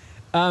Mud.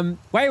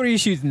 Why were you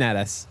shooting at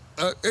us?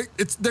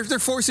 They're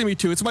forcing me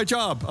to. It's my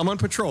job. I'm on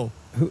patrol.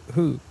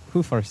 Who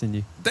forcing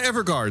you? The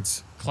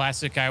Everguards.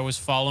 Classic I was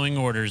following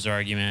orders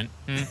argument.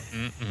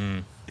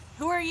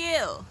 Who are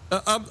you?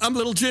 I'm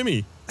little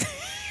Jimmy.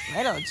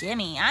 Little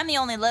Jimmy. I'm the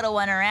only little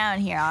one around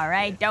here, all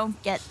right?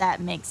 Don't get that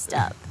mixed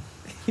up.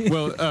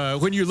 Well,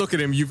 when you look at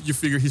him, you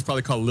figure he's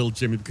probably called Little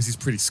Jimmy because he's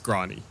pretty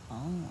scrawny. Oh.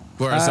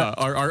 Whereas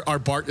our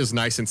Bart is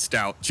nice and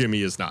stout.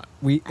 Jimmy is not.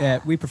 We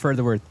prefer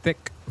the word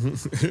thick.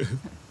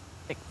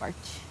 Thick Bart.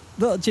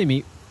 Little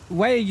Jimmy,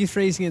 why are you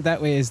phrasing it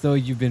that way as though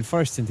you've been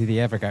forced into the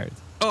Everguard?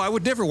 Oh, I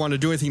would never want to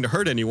do anything to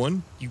hurt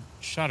anyone. You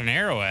shot an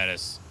arrow at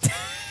us.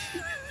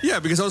 Yeah,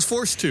 because I was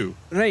forced to.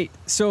 Right.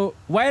 So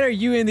why are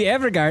you in the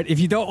Everguard if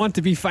you don't want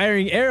to be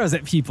firing arrows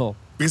at people?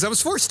 Because I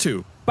was forced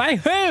to. By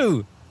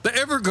who? The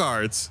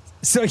Everguards.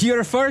 So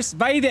you're forced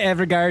by the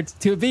Everguard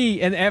to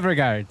be an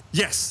Everguard.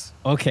 Yes.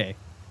 Okay.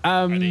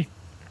 Are you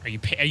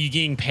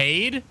getting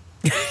paid?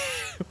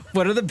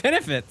 What are the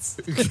benefits?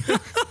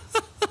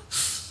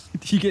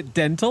 Do you get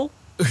dental?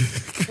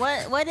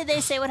 What did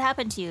they say would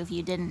happen to you if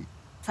you didn't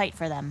fight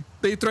for them?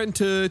 They threatened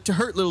to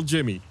hurt little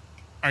Jimmy.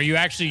 Are you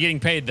actually getting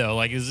paid though?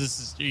 Like, are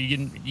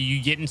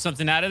you getting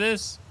something out of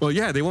this? Well,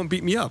 yeah, they won't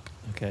beat me up.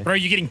 Okay. Or are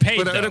you getting paid?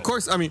 But though? and of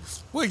course, I mean,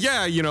 well,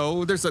 yeah, you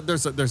know, there's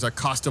a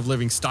cost of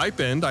living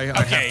stipend. I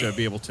have to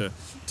be able to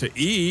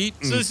eat.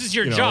 So this is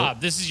your job.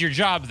 This is your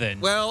job then.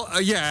 Well,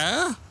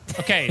 yeah.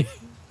 Okay.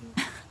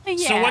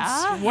 Yeah.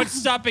 So what's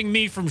stopping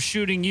me from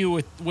shooting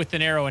you with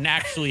an arrow and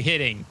actually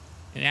hitting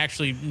and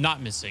actually not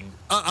missing?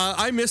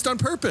 I missed on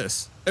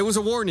purpose. It was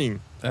a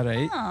warning. All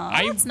right.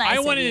 Oh, that's nice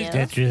of you.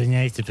 That's really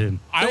nice of him.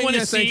 I want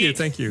to see.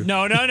 Thank you.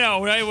 No.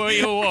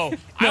 Wait, whoa.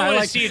 I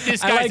want to see if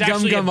this guy's I like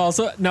actually. Gum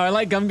also. No, I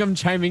like Gum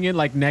chiming in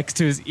like next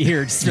to his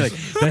ear, just to be like,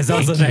 that's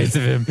also nice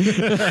of him.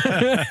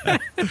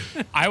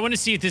 I want to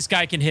see if this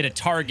guy can hit a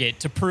target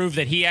to prove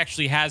that he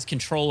actually has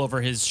control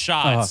over his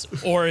shots,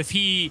 or if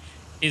he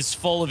is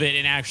full of it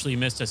and actually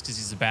missed us because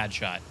he's a bad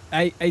shot.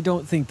 I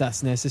don't think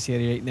that's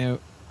necessary right now.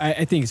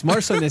 I think it's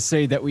more so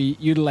necessary that we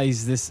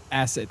utilize this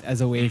asset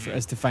as a way for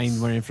us to find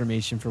more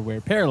information for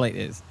where Paralyte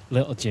is.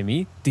 Little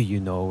Jimmy, do you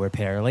know where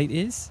Paralyte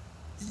is?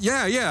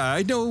 Yeah,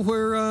 I know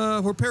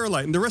where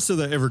Paralyte and the rest of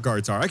the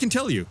Everguards are. I can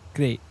tell you.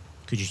 Great.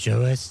 Could you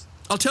show us?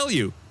 I'll tell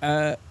you.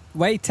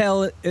 Why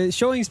tell?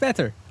 Showing's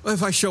better.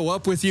 If I show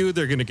up with you,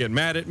 they're gonna get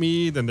mad at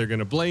me. Then they're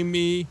gonna blame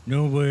me.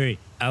 Don't worry.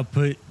 I'll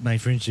put my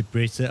friendship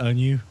bracelet on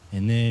you,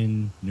 and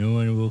then no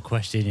one will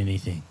question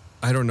anything.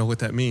 I don't know what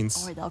that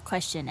means. Or they'll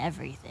question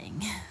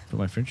everything. Put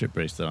my friendship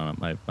bracelet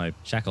on it, my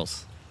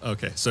shackles.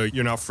 Okay, so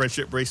you're now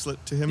friendship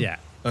bracelet to him? Yeah.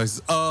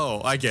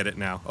 Oh, I get it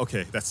now.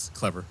 Okay, that's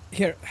clever.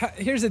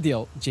 Here's the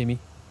deal, Jimmy.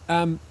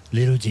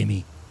 Little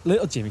Jimmy.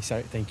 Little Jimmy,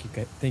 sorry. Thank you,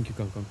 Gum.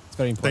 It's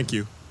very important.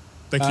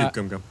 Thank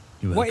you, Gum.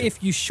 What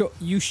if you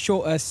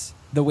show us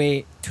the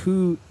way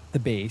to the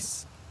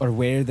base or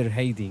where they're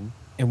hiding,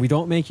 and we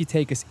don't make you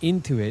take us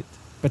into it,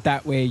 but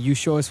that way you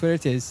show us where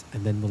it is,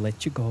 and then we'll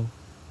let you go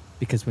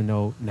because we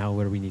know now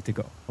where we need to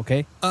go.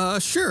 Okay?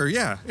 Sure,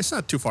 yeah. It's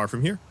not too far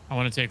from here. I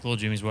want to take little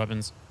Jimmy's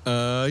weapons.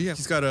 Yeah.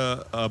 He's got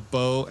a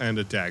bow and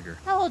a dagger.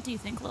 How old do you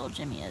think little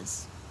Jimmy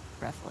is,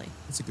 roughly?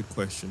 That's a good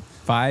question.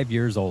 5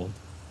 years old.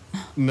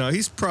 No,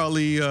 he's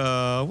probably,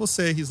 we'll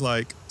say he's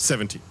like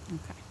 17. Okay.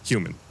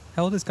 Human.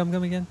 How old is Gum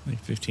Gum again? Like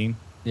 15.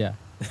 Yeah.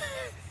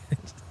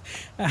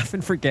 I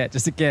often forget,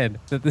 just again,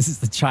 that this is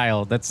the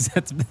child that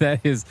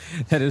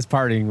is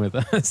partying with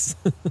us.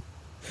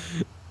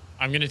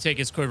 I'm going to take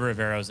his quiver of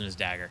arrows and his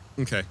dagger.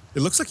 Okay. It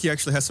looks like he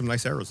actually has some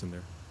nice arrows in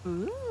there.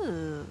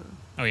 Ooh.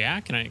 Oh, yeah?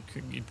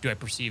 Do I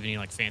perceive any,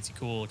 like, fancy,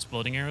 cool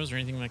exploding arrows or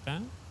anything like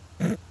that?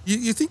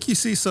 You think you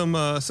see some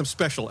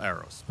special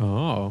arrows.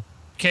 Oh.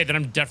 Okay, then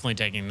I'm definitely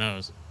taking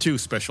those. 2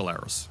 special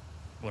arrows.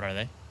 What are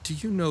they? Do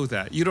you know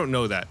that? You don't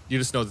know that. You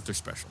just know that they're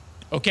special.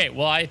 Okay,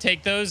 well, I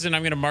take those, and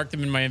I'm going to mark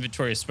them in my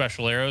inventory as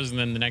special arrows, and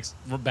then the next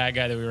bad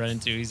guy that we run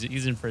into,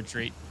 he's in for a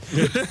treat.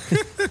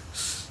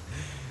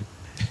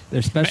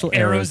 They're special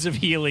arrows of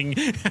healing.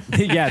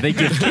 Yeah, they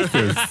give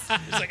kisses.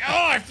 It's like,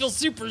 oh, I feel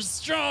super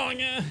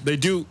strong. They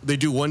do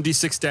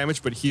 1d6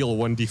 damage, but heal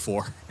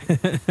 1d4.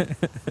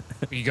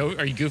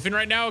 Are you goofing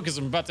right now? Because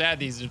I'm about to add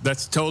these.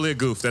 That's totally a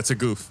goof. That's a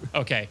goof.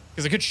 Okay,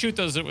 because I could shoot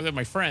those with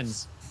my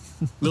friends.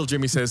 Little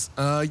Jimmy says,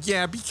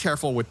 yeah, be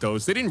careful with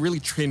those. They didn't really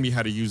train me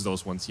how to use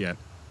those ones yet.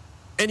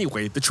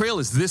 Anyway, the trail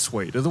is this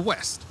way, to the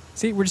west.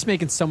 See, we're just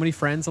making so many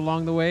friends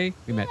along the way.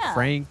 We met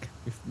Frank.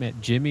 We've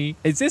met Jimmy.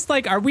 Is this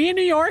like, are we in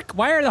New York?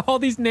 Why are all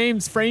these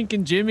names Frank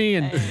and Jimmy?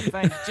 And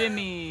Frank,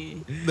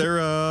 Jimmy.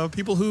 They're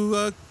people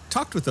who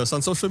talked with us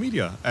on social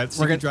media at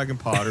Stinky Dragon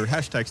Pod or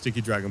hashtag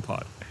Stinky Dragon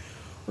Pod.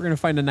 We're going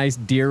to find a nice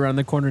deer around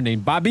the corner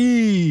named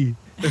Bobby.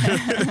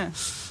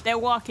 They're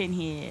walking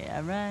here,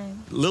 all right?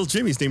 Little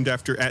Jimmy's named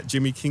after at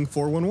Jimmy King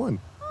 411.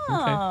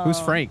 Okay. Who's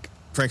Frank?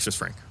 Frank's just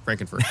Frank.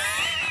 Frankenfern.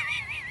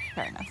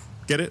 Fair enough.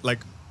 Get it? Like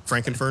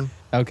Frankenfern?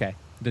 Okay.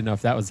 Didn't know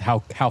if that was how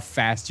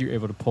fast you're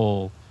able to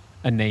pull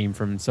a name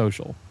from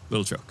social.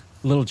 Little joke.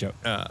 Little joke.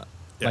 Yeah.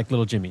 Like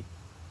Little Jimmy.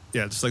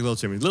 Yeah, just like Little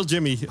Jimmy. Little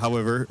Jimmy,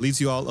 however, leads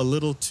you all a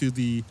little to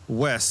the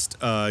west.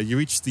 You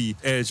reach the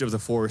edge of the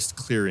forest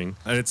clearing,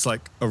 and it's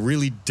like a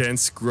really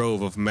dense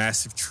grove of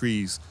massive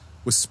trees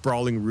with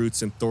sprawling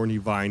roots and thorny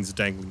vines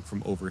dangling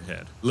from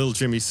overhead. Little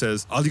Jimmy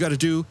says, all you got to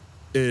do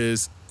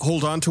is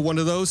hold on to one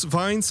of those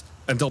vines,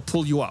 and they'll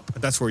pull you up.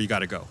 And that's where you got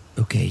to go.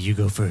 Okay, you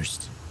go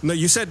first. No,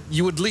 you said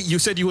you would. You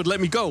said you would let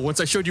me go once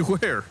I showed you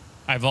where.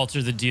 I've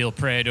altered the deal.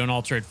 Pray I don't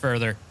alter it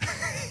further.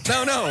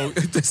 No,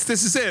 this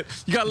is it.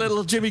 You got to let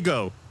little Jimmy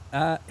go.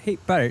 Hey,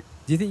 Butter,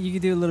 do you think you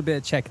could do a little bit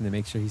of checking to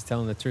make sure he's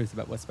telling the truth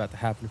about what's about to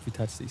happen if we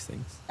touch these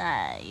things?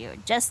 You're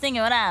just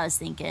thinking what I was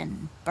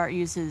thinking. Bart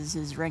uses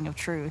his ring of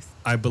truth.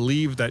 I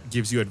believe that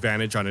gives you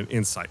advantage on an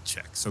insight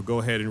check. So go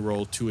ahead and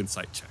roll 2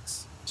 insight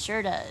checks.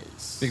 Sure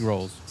does. Big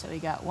rolls. So we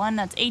got one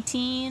that's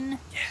 18.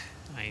 Yeah.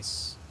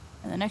 Nice.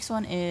 And the next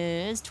one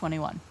is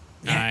 21.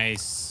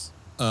 Nice.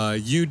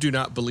 You do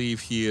not believe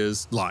he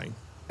is lying.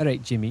 All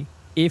right, Jimmy.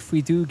 If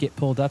we do get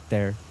pulled up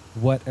there,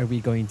 what are we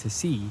going to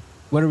see?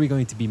 What are we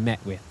going to be met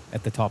with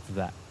at the top of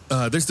that?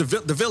 There's the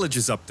village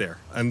is up there,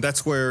 and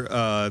that's where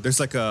there's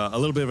like a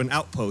little bit of an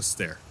outpost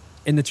there.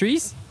 In the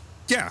trees?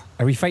 Yeah.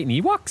 Are we fighting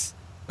Ewoks?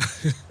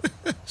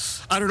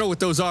 I don't know what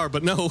those are,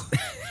 but no.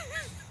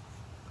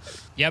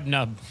 Yep,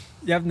 nub.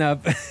 Yep,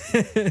 nub.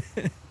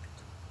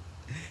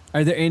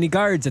 Are there any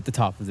guards at the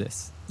top of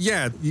this?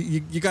 Yeah,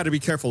 you got to be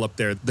careful up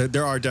there.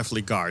 There are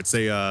definitely guards.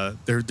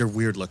 They're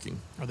weird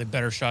looking. Are they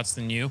better shots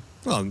than you?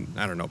 Well,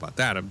 I don't know about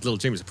that. Little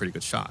Jimmy's a pretty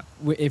good shot.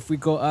 If we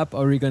go up,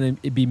 are we going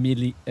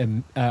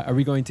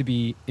to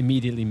be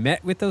immediately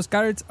met with those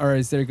guards, or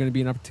is there going to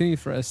be an opportunity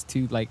for us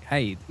to like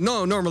hide?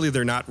 No, normally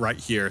they're not right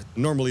here.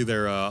 Normally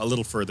they're a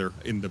little further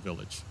in the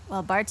village.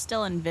 Well, Bart's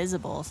still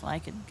invisible, so I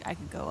could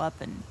go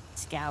up and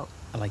scout.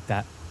 I like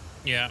that.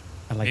 Yeah.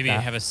 I like Maybe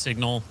that. have a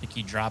signal, like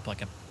you drop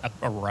like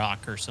a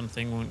rock or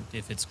something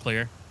if it's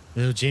clear.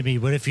 Little Jimmy,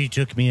 what if you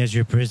took me as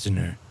your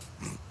prisoner?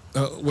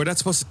 We're not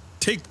supposed to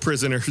take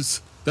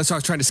prisoners. That's why I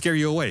was trying to scare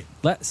you away.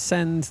 Let's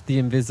send the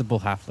invisible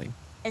halfling.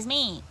 It's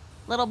me,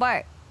 little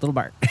Bart. Little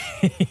Bart.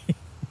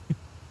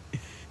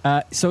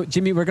 So,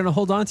 Jimmy, we're going to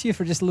hold on to you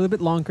for just a little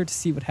bit longer to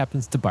see what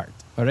happens to Bart,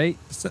 all right?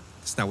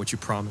 That's not what you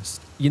promised.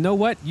 You know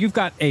what? You've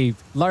got a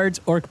large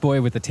orc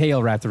boy with a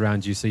tail wrapped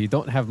around you, so you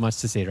don't have much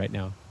to say right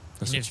now.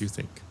 That's what you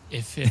think.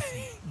 If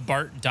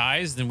Bart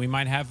dies, then we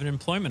might have an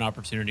employment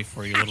opportunity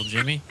for you, little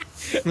Jimmy.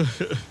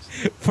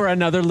 For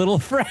another little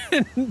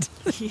friend.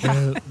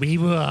 Well, we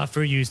will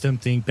offer you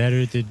something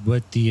better than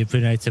what the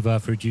Infinites have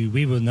offered you.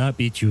 We will not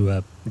beat you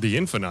up. The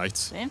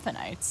Infinites? The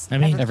Infinites. I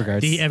mean,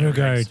 Everguards. the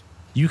Everguard.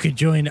 You could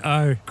join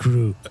our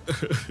crew.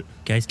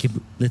 Guys,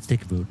 let's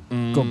take a vote.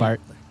 Go,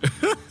 Bart.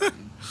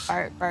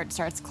 Bart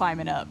starts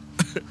climbing up.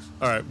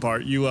 All right,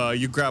 Bart,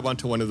 you grab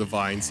onto one of the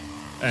vines,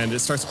 and it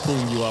starts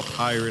pulling you up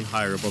higher and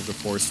higher above the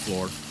forest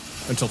floor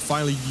until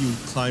finally you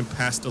climb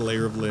past a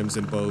layer of limbs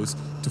and boughs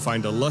to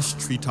find a lush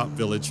treetop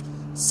village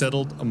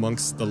settled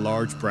amongst the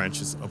large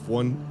branches of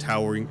one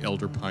towering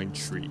elder pine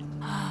tree.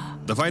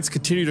 The vines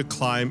continue to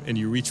climb, and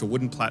you reach a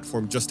wooden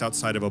platform just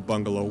outside of a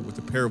bungalow with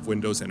a pair of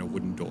windows and a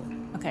wooden door.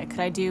 Okay, could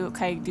I do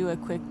a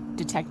quick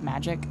detect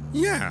magic?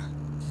 Yeah.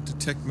 You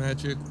detect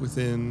magic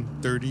within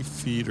 30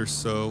 feet or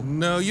so.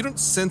 No, you don't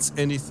sense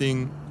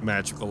anything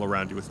magical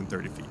around you within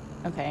 30 feet.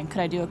 Okay, and could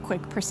I do a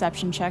quick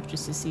perception check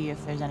just to see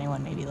if there's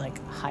anyone maybe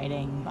like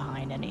hiding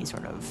behind any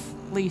sort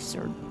of leaves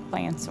or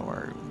plants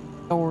or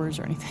doors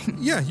or anything?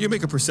 Yeah, you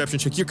make a perception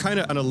check. You're kind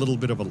of on a little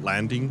bit of a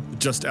landing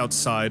just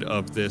outside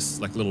of this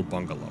like little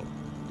bungalow.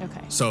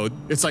 Okay. So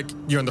it's like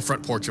you're on the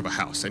front porch of a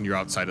house and you're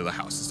outside of the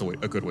house.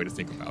 It's a good way to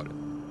think about it.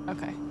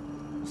 Okay.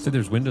 So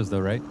there's windows though,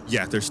 right?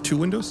 Yeah, there's 2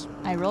 windows.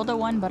 I rolled a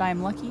 1, but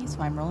I'm lucky, so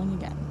I'm rolling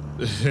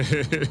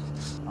again.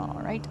 All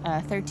right,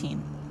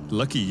 13.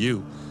 Lucky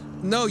you.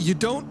 No, you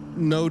don't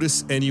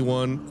notice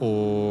anyone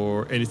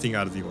or anything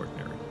out of the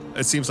ordinary.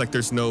 It seems like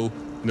there's no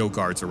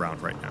guards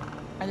around right now.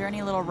 Are there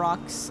any little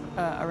rocks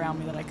around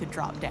me that I could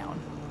drop down?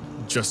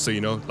 Just so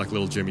you know, like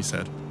little Jimmy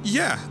said.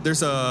 Yeah, there's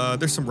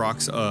some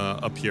rocks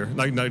up here.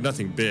 Like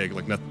nothing big,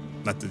 like not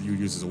that you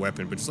use as a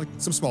weapon, but just like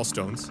some small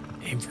stones.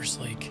 Aim for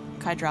Sleek.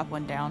 Can I drop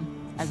one down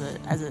as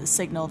a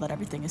signal that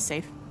everything is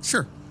safe?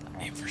 Sure.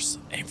 Aim for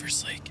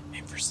Sleek.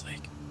 Aim for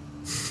Sleek.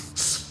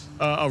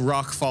 A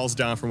rock falls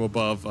down from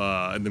above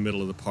in the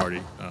middle of the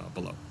party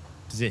below.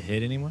 Does it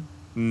hit anyone?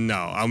 No,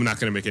 I'm not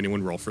going to make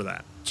anyone roll for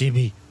that.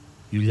 Jimmy,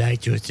 you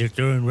lied to us. They're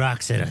throwing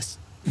rocks at us.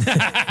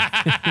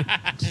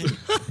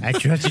 I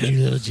trusted you,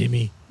 little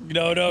Jimmy.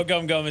 No,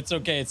 Gum. It's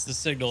okay. It's the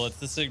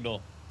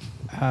signal.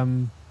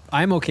 I'm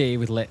okay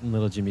with letting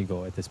little Jimmy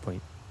go at this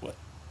point. What?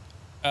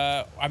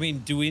 I mean,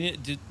 do we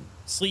need to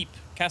sleep?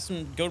 Cast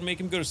him. Make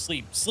him go to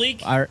sleep.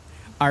 Sleek. Our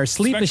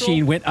sleep Spectral?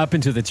 machine went up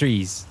into the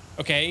trees.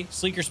 Okay,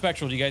 Sleek or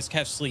Spectral? Do you guys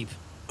have sleep?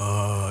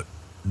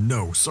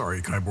 No,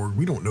 sorry, Kyborg,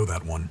 we don't know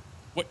that one.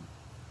 What?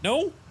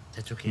 No?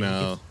 That's okay.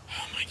 No.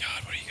 Oh my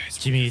God! What are you guys?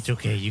 Jimmy, it's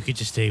okay. You could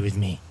just stay with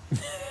me.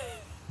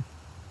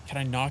 Can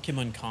I knock him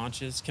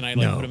unconscious? Can I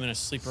No. put him in a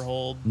sleeper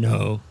hold?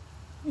 No.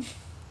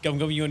 Gum,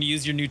 you want to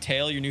use your new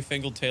tail, your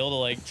newfangled tail, to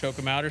like choke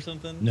him out or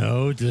something?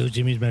 No, little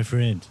Jimmy's my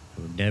friend.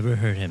 We'll never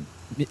hurt him.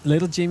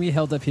 Little Jimmy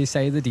held up his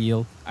side of the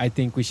deal. I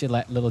think we should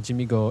let little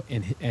Jimmy go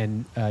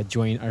and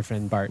join our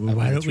friend Bart. Well, up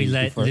why in the don't we trees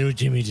let before- little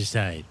Jimmy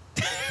decide?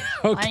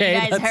 Why Okay, don't you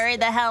guys let's- hurry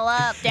the hell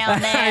up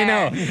down there? I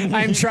know.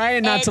 I'm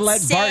trying not to let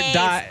It's Bart safe.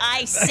 die.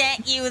 I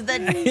sent you the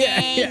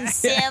dang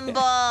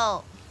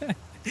symbol.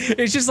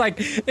 It's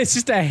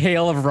just a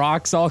hail of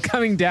rocks all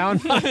coming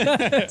down on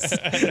us.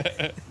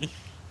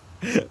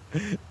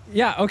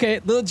 Yeah, okay,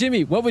 little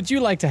Jimmy, what would you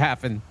like to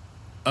happen?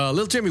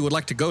 Little Jimmy would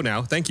like to go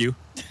now. Thank you.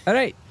 All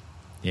right.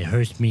 It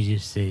hurts me to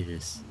say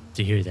this,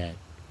 to hear that.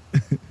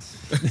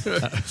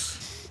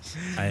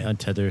 I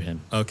untether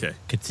him. Okay.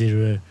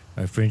 Consider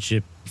our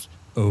friendship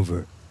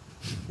over.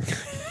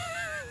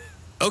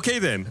 Okay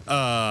then.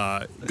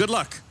 Good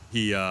luck.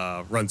 He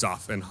runs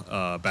off and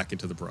back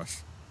into the brush.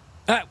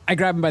 I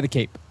grab him by the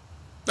cape.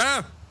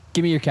 Ah!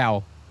 Give me your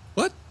cowl.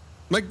 What?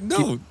 Like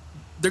no.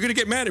 They're gonna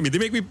get mad at me.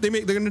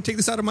 They're gonna take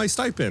this out of my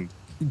stipend.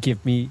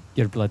 Give me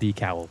your bloody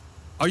cowl.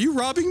 Are you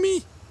robbing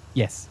me?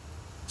 Yes.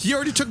 He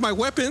already took my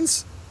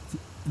weapons.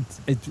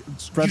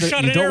 Brother, You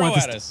shot an don't arrow want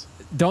at this.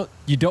 us.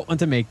 You don't want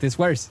to make this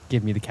worse.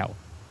 Give me the cowl.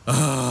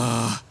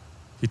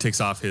 He takes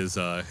off his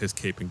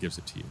cape and gives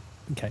it to you.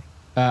 Okay.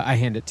 I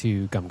hand it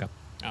to Gum Gum.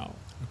 Oh.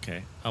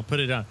 Okay, I'll put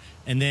it on.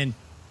 And then,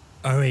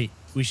 all right,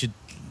 we should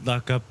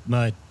lock up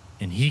Mud,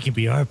 and he can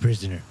be our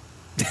prisoner.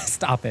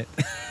 Stop it.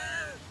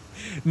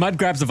 Mud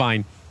grabs a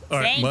vine. All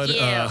right, Thank Mud.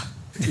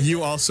 you.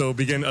 You also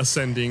begin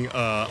ascending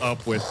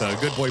up with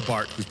good boy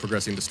Bart, who's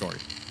progressing the story.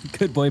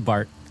 Good boy,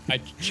 Bart. I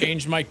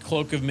changed my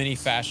cloak of many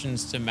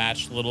fashions to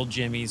match little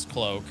Jimmy's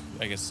cloak,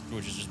 I guess,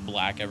 which is just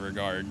black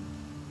Everguard.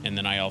 And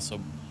then I also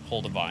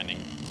hold a vine and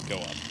go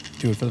up.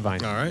 Do it for the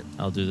vine. All right.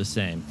 I'll do the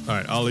same. All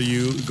right. All of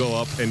you go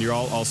up, and you're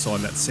all also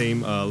on that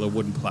same little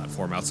wooden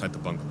platform outside the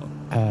bungalow.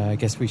 I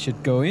guess we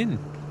should go in.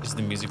 Is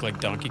the music like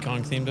Donkey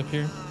Kong themed up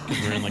here? 'Cause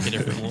we're in like a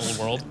different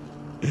little world.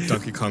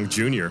 Donkey Kong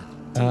Jr.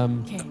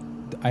 Okay.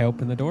 I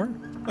open the door.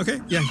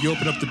 Okay, yeah, you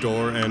open up the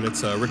door, and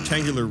it's a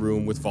rectangular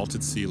room with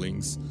vaulted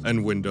ceilings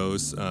and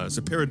windows. It's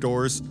a pair of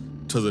doors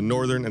to the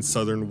northern and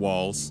southern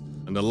walls,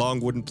 and a long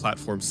wooden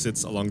platform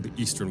sits along the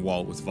eastern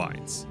wall with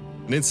vines.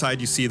 And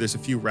inside, you see there's a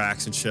few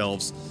racks and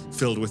shelves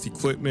filled with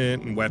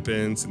equipment and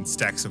weapons and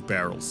stacks of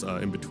barrels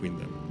in between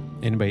them.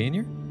 Anybody in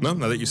here? No,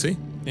 not that you see.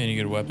 Any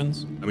good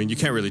weapons? I mean, you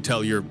can't really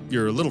tell. You're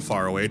a little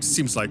far away. It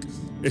seems like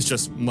it's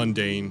just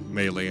mundane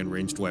melee and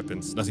ranged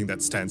weapons. Nothing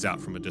that stands out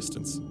from a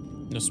distance.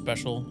 No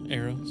special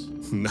arrows?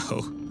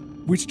 No.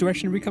 Which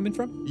direction are we coming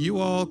from? You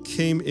all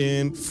came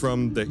in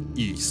from the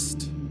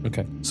east.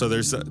 Okay. So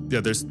there's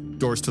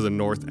doors to the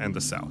north and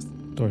the south.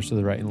 Doors to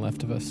the right and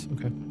left of us.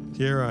 Okay.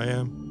 Here I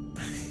am.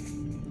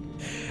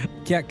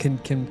 Yeah, can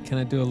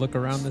I do a look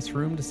around this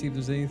room to see if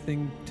there's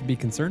anything to be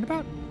concerned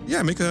about?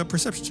 Yeah, make a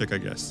perception check, I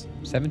guess.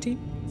 17?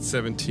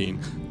 17.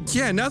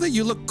 Yeah, now that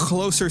you look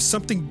closer,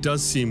 something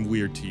does seem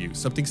weird to you.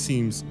 Something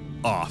seems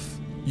off.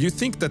 You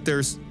think that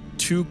there's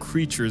 2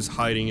 creatures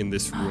hiding in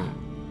this room.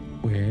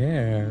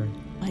 Where?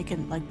 Like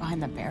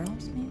behind the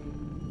barrels, maybe?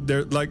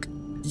 They're like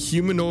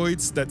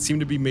humanoids that seem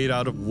to be made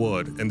out of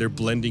wood, and they're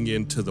blending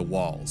into the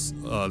walls.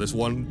 There's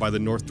one by the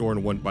north door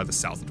and one by the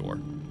south door.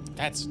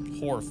 That's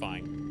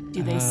horrifying.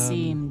 Do they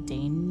seem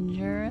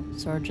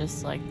dangerous or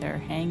just like they're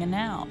hanging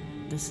out?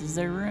 This is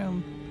their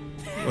room.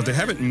 Well, they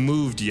haven't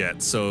moved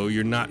yet, so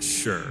you're not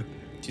sure.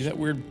 Do that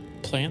weird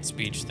plant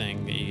speech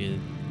thing that you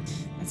did.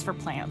 It's for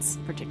plants,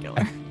 in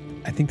particular.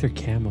 I think they're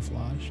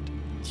camouflaged.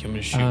 Do you want me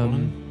to shoot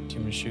one? Do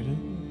you want me to shoot it?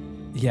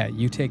 Yeah,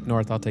 you take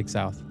north, I'll take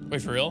south.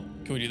 Wait, for real?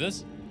 Can we do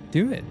this?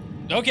 Do it.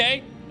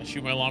 Okay. I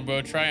shoot my longbow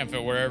of triumph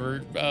at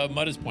wherever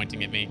mud is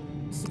pointing at me.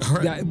 All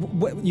right.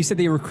 Yeah, you said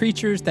they were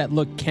creatures that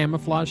look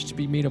camouflaged to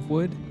be made of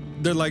wood?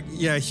 They're like,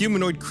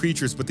 humanoid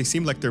creatures, but they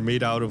seem like they're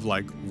made out of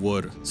like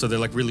wood. So they're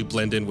like really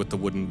blend in with the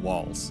wooden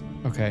walls.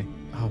 Okay.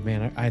 Oh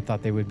man, I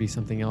thought they would be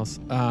something else.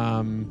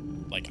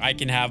 Like I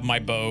can have my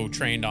bow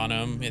trained on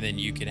them, and then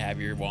you could have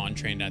your wand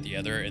trained on the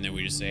other, and then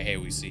we just say, hey,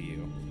 we see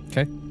you.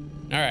 Okay.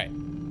 All right.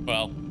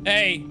 Well,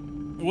 hey,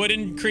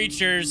 wooden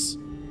creatures,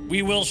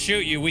 we will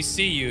shoot you. We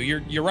see you.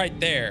 You're right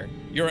there.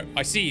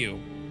 I see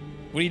you.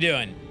 What are you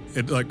doing?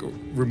 It like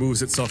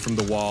removes itself from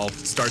the wall,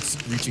 starts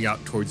reaching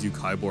out towards you,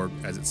 Kyborg,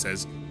 as it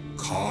says,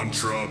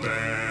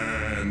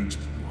 "Contraband."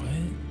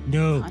 What?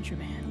 No.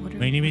 Contraband.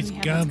 My name is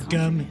Gum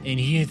Gum, and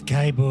he is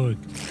Kyborg.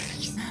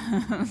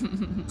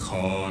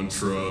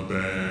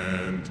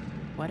 Contraband.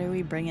 What are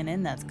we bringing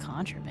in that's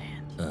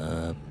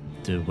contraband?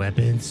 The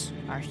weapons.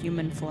 Our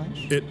human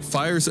flesh? It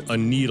fires a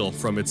needle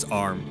from its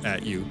arm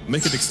at you.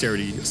 Make a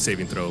dexterity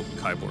saving throw,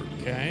 Kyborg.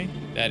 Okay.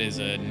 That is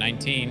a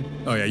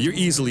 19. Oh yeah, you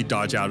easily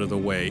dodge out of the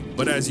way,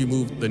 but as you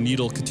move, the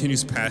needle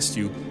continues past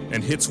you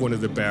and hits one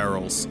of the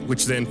barrels,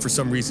 which then, for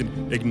some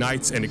reason,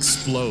 ignites and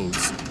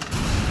explodes,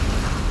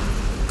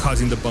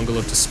 causing the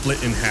bungalow to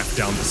split in half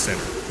down the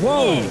center.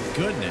 Whoa! Oh,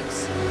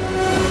 goodness.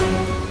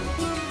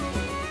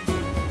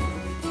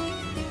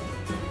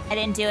 I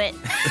didn't do it.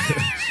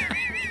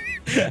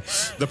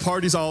 The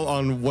party's all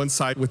on one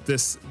side with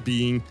this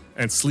being,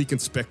 and Sleek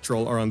and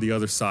Spectral are on the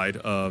other side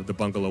of the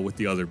bungalow with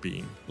the other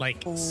being.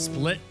 Like,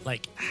 split?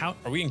 Like, how?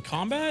 Are we in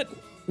combat?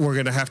 We're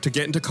going to have to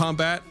get into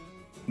combat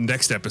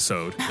next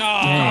episode.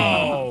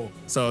 No!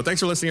 So thanks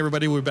for listening,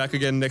 everybody. We'll be back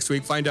again next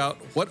week. Find out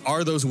what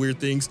are those weird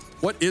things,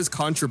 what is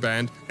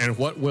contraband, and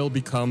what will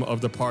become of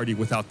the party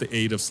without the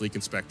aid of Sleek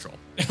and Spectral.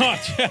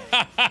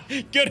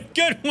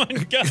 Good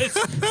one, guys.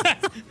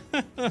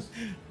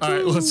 All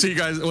right, we'll see you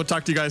guys. We'll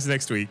talk to you guys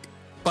next week.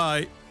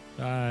 Bye.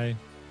 Bye.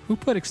 Who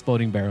put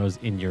exploding barrels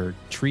in your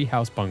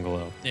treehouse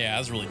bungalow? Yeah, that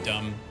was really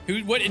dumb.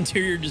 What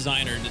interior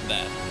designer did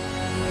that?